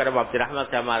فضل و کرم، اپنی رحمت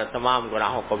سے ہمارے تمام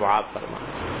گناہوں کو معاف فرما۔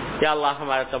 یا اللہ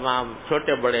ہمارے تمام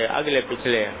چھوٹے بڑے اگلے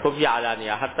پچھلے خفیہ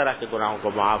علانیہ ہر طرح کے گناہوں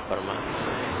کو معاف فرما۔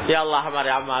 یا اللہ ہمارے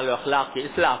اعمال و اخلاق کی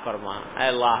اصلاح فرما۔ اے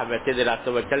اللہ ہمیں سیدھے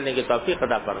راستے پر چلنے کی توفیق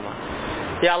عطا فرما۔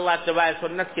 یا اللہ اتباع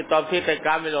سنت کی توفیق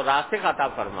کامل اور راسخ عطا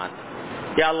فرما۔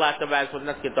 یا اللہ اتباع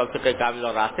سنت کی توفیق کامل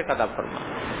اور راسخ عطا فرما۔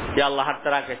 یا اللہ ہر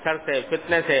طرح کے شر سے،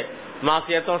 فتنے سے،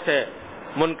 معصیتوں سے،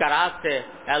 منکرات سے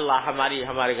اے اللہ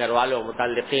ہمارے گھر والوں،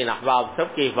 متعلقین، احباب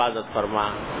سب کی حفاظت فرما۔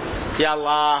 یا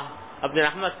اللہ اپنی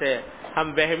رحمت سے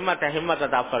ہم بے ہمت ہیں، ہمت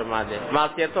عطا فرما دے،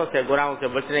 معصیتوں سے گناہوں سے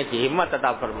بچنے کی ہمت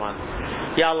عطا فرما دے۔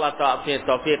 یا اللہ تو اپنی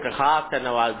توفیق خاص سے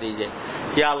نواز دیجیے۔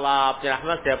 یا اللہ اپنے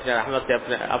رحمت سے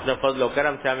اپنے فضل و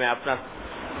کرم سے ہمیں اپنا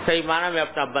صحیح معنی میں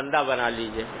اپنا بندہ بنا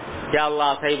لیجیے۔ یا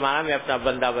اللہ صحیح معنی میں اپنا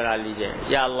بندہ بنا لیجیے۔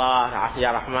 یا اللہ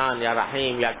یا رحمان یا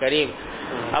رحیم یا کریم،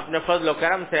 اپنے فضل و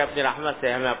کرم سے اپنی رحمت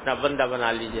سے ہمیں اپنا بندہ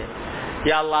بنا لیجیے۔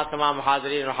 یا اللہ تمام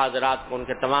حاضرین اور حاضرات کو ان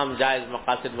کے تمام جائز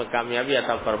مقاصد میں کامیابی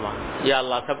عطا فرما۔ یا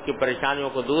اللہ سب کی پریشانیوں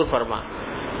کو دور فرما،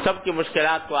 سب کی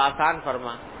مشکلات کو آسان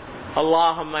فرما۔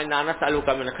 اللہم انا نسألک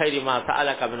من خیر ما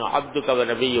سألک من عبدک و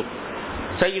نبیک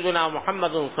سیدنا محمد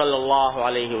صلی اللہ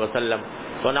علیہ وسلم،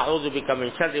 ونعوذ بک من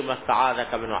شر ما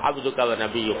استعاذک من عبدک و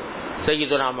نبیک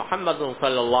سیدنا محمد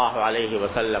صلی اللہ علیہ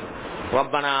وسلم۔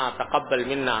 ربنا تقبل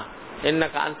منا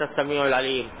انک انت السمیع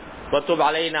العلیم وتب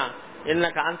علینا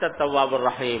انک انت التواب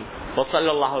الرحیم، وصلی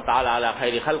اللہ تعالی علی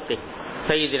خیر خلقہ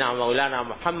سیدنا مولانا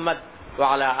محمد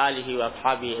وعلی آلہ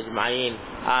واصحابہ اجمعین،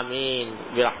 آمین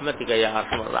برحمتک یا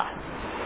ارحم الراحمین۔